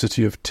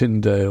simplicity of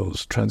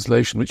Tyndale's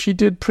translation, which he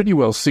did pretty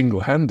well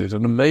single-handed,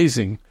 an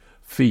amazing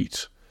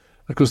feat.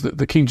 Because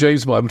the King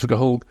James Bible took a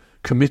whole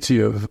committee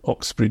of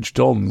Oxbridge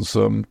Dons,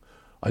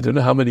 I don't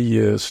know how many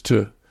years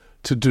to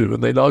do,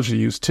 and they largely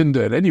used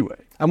Tyndale anyway.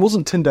 And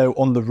wasn't Tyndale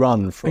on the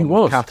run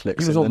from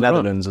Catholics in the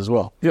Netherlands as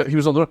well? Yeah, he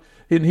was on the run.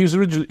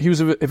 He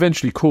was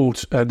eventually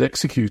caught and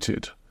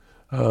executed,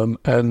 and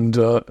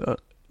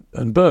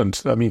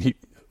burnt. I mean,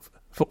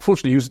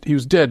 fortunately, he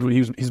was dead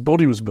when his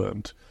body was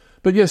burnt.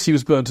 But yes, he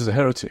was burnt as a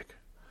heretic.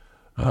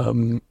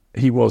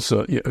 He was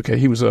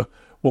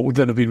what would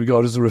then have been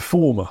regarded as a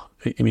reformer.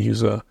 I mean, he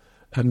was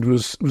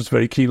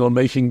very keen on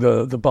making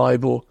the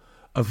Bible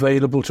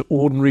available to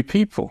ordinary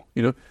people.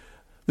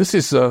 This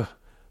is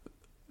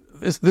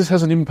this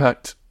has an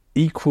impact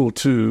equal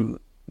to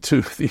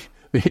the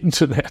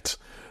internet,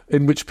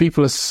 in which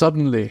people are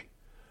suddenly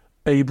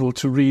able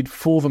to read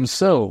for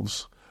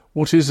themselves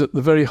what is at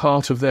the very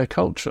heart of their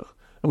culture,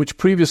 and which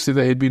previously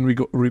they had been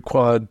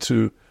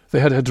they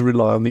had to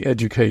rely on the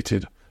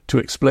educated to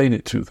explain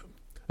it to them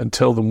and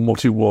tell them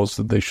what it was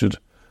that they should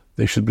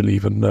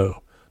believe and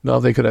know. Now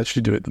they could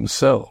actually do it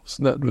themselves.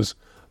 And that was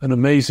an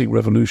amazing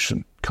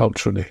revolution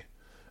culturally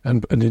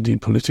and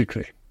indeed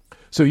politically.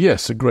 So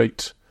yes, a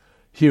great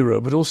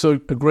hero, but also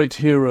a great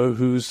hero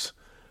whose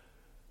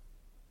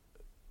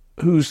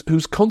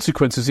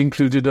consequences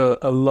included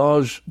a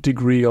large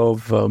degree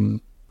of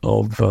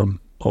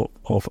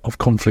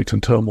conflict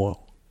and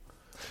turmoil.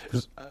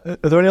 Are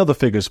there any other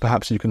figures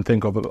perhaps you can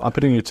think of? I'm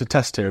putting you to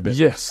test here a bit.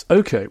 Yes.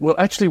 Okay. Well,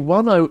 actually,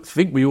 one I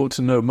think we ought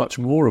to know much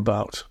more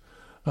about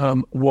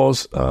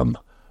was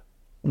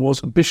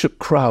Bishop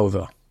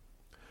Crowther,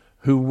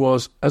 who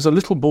was, as a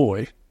little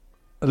boy,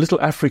 a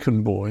little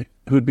African boy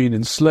who had been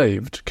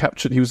enslaved,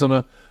 captured. He was on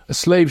a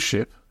slave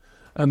ship,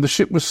 and the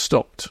ship was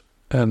stopped,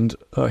 and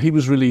he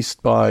was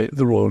released by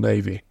the Royal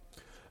Navy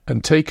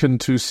and taken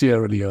to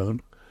Sierra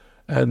Leone.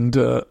 And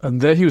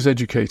there he was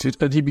educated,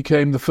 and he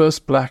became the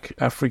first black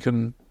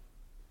African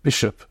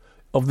bishop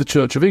of the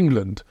Church of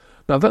England.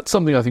 Now, that's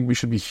something I think we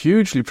should be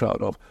hugely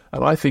proud of,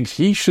 and I think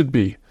he should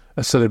be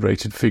a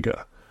celebrated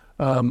figure.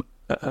 And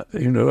I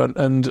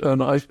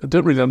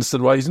don't really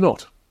understand why he's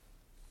not.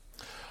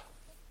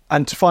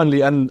 And to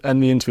finally end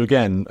the interview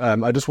again,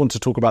 I just want to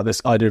talk about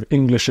this idea of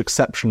English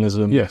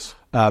exceptionalism. Yes.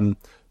 How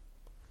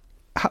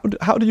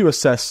do you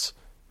assess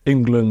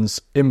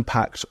England's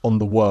impact on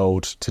the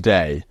world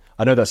today?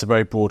 I know that's a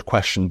very broad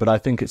question, but I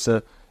think it's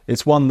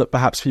one that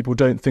perhaps people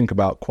don't think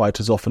about quite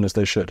as often as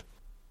they should.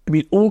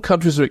 all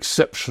countries are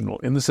exceptional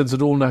in the sense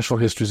that all national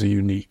histories are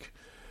unique.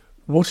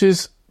 What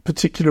is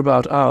particular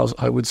about ours,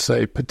 I would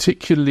say,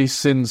 particularly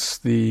since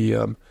the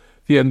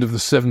end of the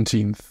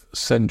 17th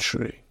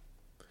century,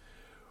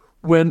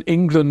 when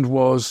England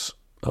was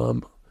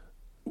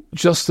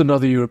just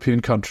another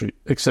European country,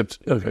 except,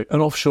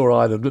 an offshore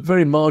island, but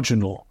very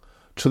marginal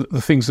to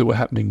the things that were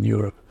happening in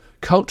Europe.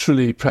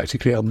 Culturally,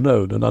 practically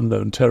unknown, an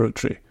unknown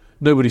territory.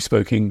 Nobody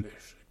spoke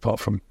English, apart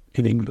from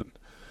in England,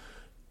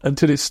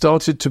 until it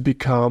started to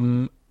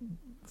become,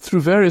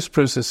 through various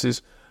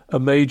processes, a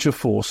major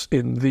force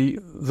in the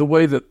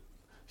way that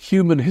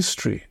human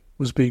history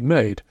was being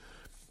made,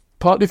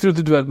 partly through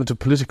the development of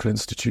political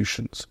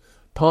institutions,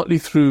 partly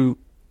through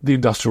the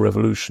Industrial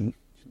Revolution,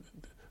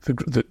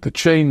 the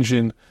change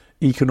in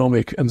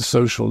economic and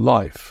social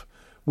life,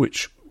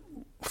 which,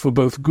 for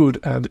both good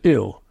and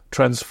ill,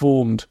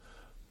 transformed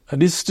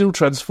and is still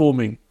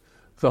transforming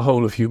the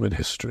whole of human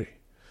history.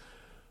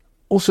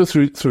 Also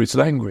through its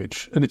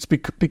language, and it's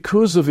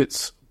because of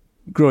its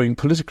growing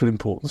political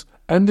importance,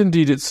 and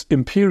indeed its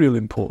imperial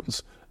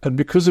importance, and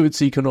because of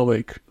its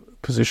economic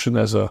position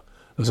as a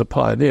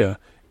pioneer,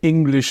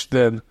 English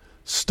then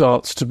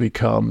starts to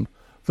become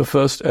the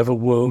first ever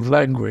world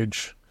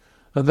language.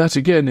 And that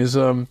again is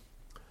a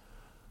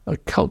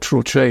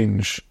cultural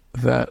change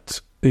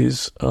that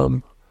is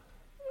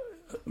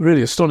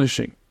really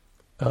astonishing.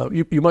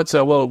 You might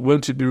say, well,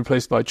 won't it be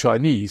replaced by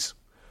Chinese?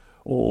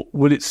 Or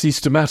will it cease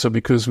to matter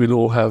because we'll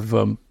all have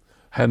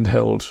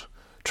handheld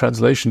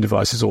translation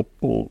devices or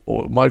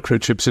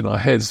microchips in our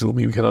heads that will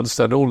mean we can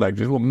understand all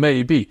languages? Well,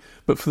 maybe.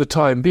 But for the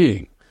time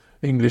being,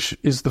 English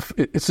is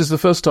the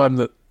first time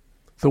that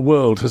the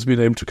world has been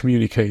able to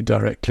communicate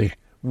directly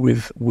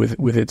with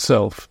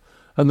itself.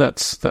 And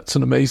that's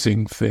an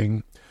amazing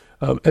thing.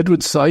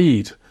 Edward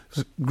Said was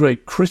a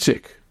great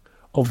critic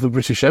of the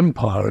British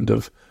Empire and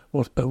of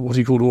what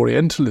he called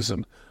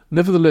Orientalism,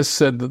 nevertheless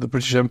said that the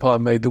British Empire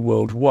made the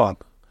world one.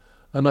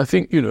 And I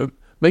think,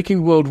 making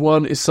the world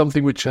one is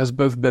something which has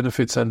both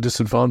benefits and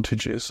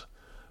disadvantages.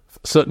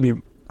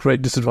 Certainly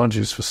great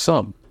disadvantages for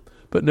some,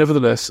 but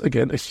nevertheless,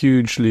 again, a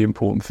hugely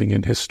important thing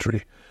in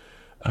history.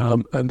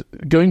 And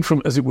going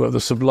from, as it were, the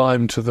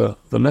sublime to the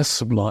less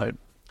sublime,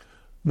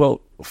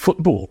 well,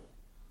 football.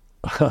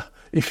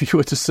 If you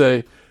were to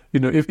say,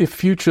 if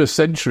future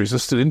centuries are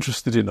still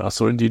interested in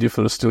us, or indeed if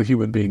there are still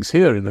human beings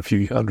here in a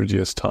few hundred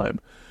years' time,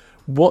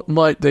 what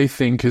might they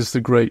think is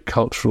the great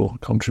cultural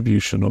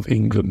contribution of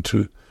England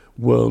to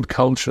world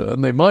culture?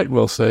 And they might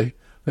say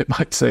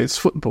it's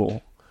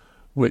football,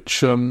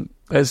 which,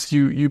 as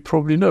you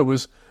probably know,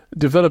 was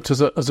developed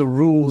as a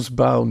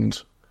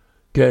rules-bound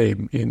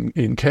game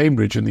in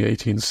Cambridge in the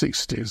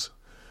 1860s,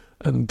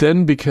 and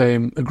then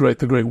became the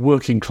great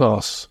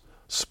working-class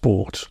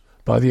sport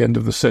by the end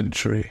of the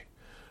century,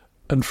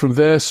 and from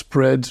there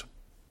spread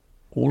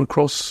all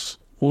across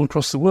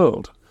the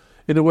world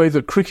in a way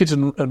that cricket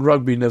and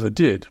rugby never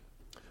did,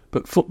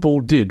 but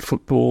football did.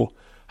 Football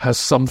has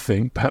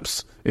something,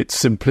 perhaps its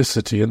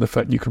simplicity and the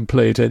fact you can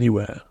play it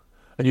anywhere,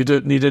 and you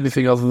don't need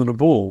anything other than a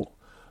ball,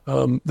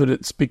 that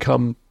it's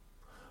become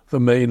the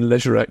main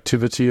leisure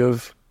activity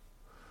of,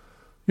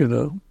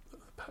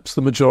 perhaps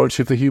the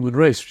majority of the human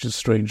race, which is a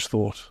strange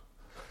thought.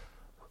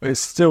 It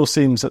still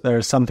seems that there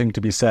is something to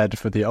be said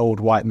for the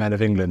old white men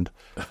of England,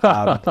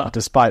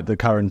 despite the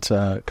current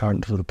sort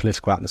of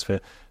political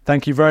atmosphere.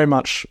 Thank you very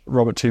much,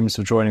 Robert Toombs,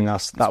 for joining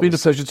us. It's been a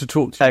pleasure to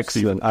talk to you. Excellent.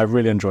 Stephen. I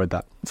really enjoyed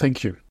that.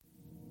 Thank you.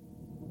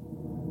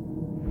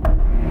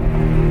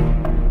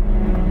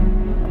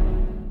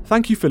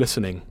 Thank you for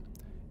listening.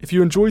 If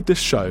you enjoyed this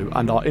show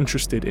and are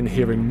interested in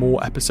hearing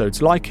more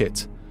episodes like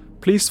it,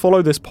 please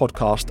follow this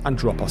podcast and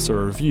drop us a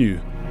review.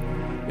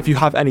 If you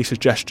have any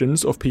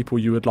suggestions of people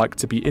you would like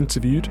to be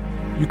interviewed,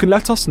 you can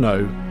let us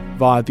know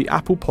via the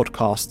Apple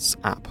Podcasts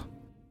app.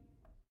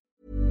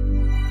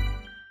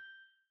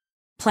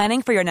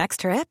 Planning for your next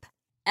trip?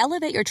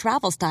 Elevate your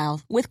travel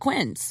style with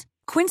Quince.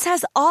 Quince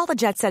has all the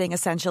jet-setting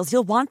essentials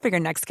you'll want for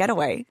your next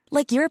getaway,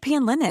 like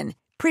European linen,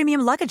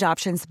 premium luggage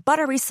options,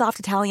 buttery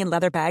soft Italian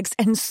leather bags,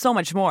 and so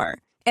much more.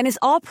 And is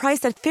all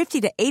priced at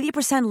 50 to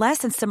 80% less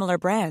than similar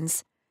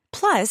brands.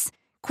 Plus,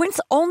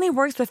 Quince only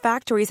works with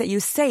factories that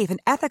use safe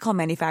and ethical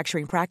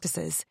manufacturing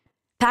practices.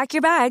 Pack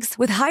your bags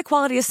with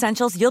high-quality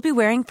essentials you'll be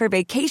wearing for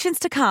vacations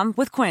to come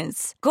with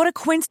Quince. Go to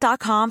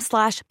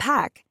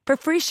quince.com/pack for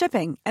free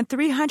shipping and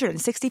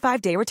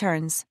 365-day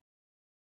returns.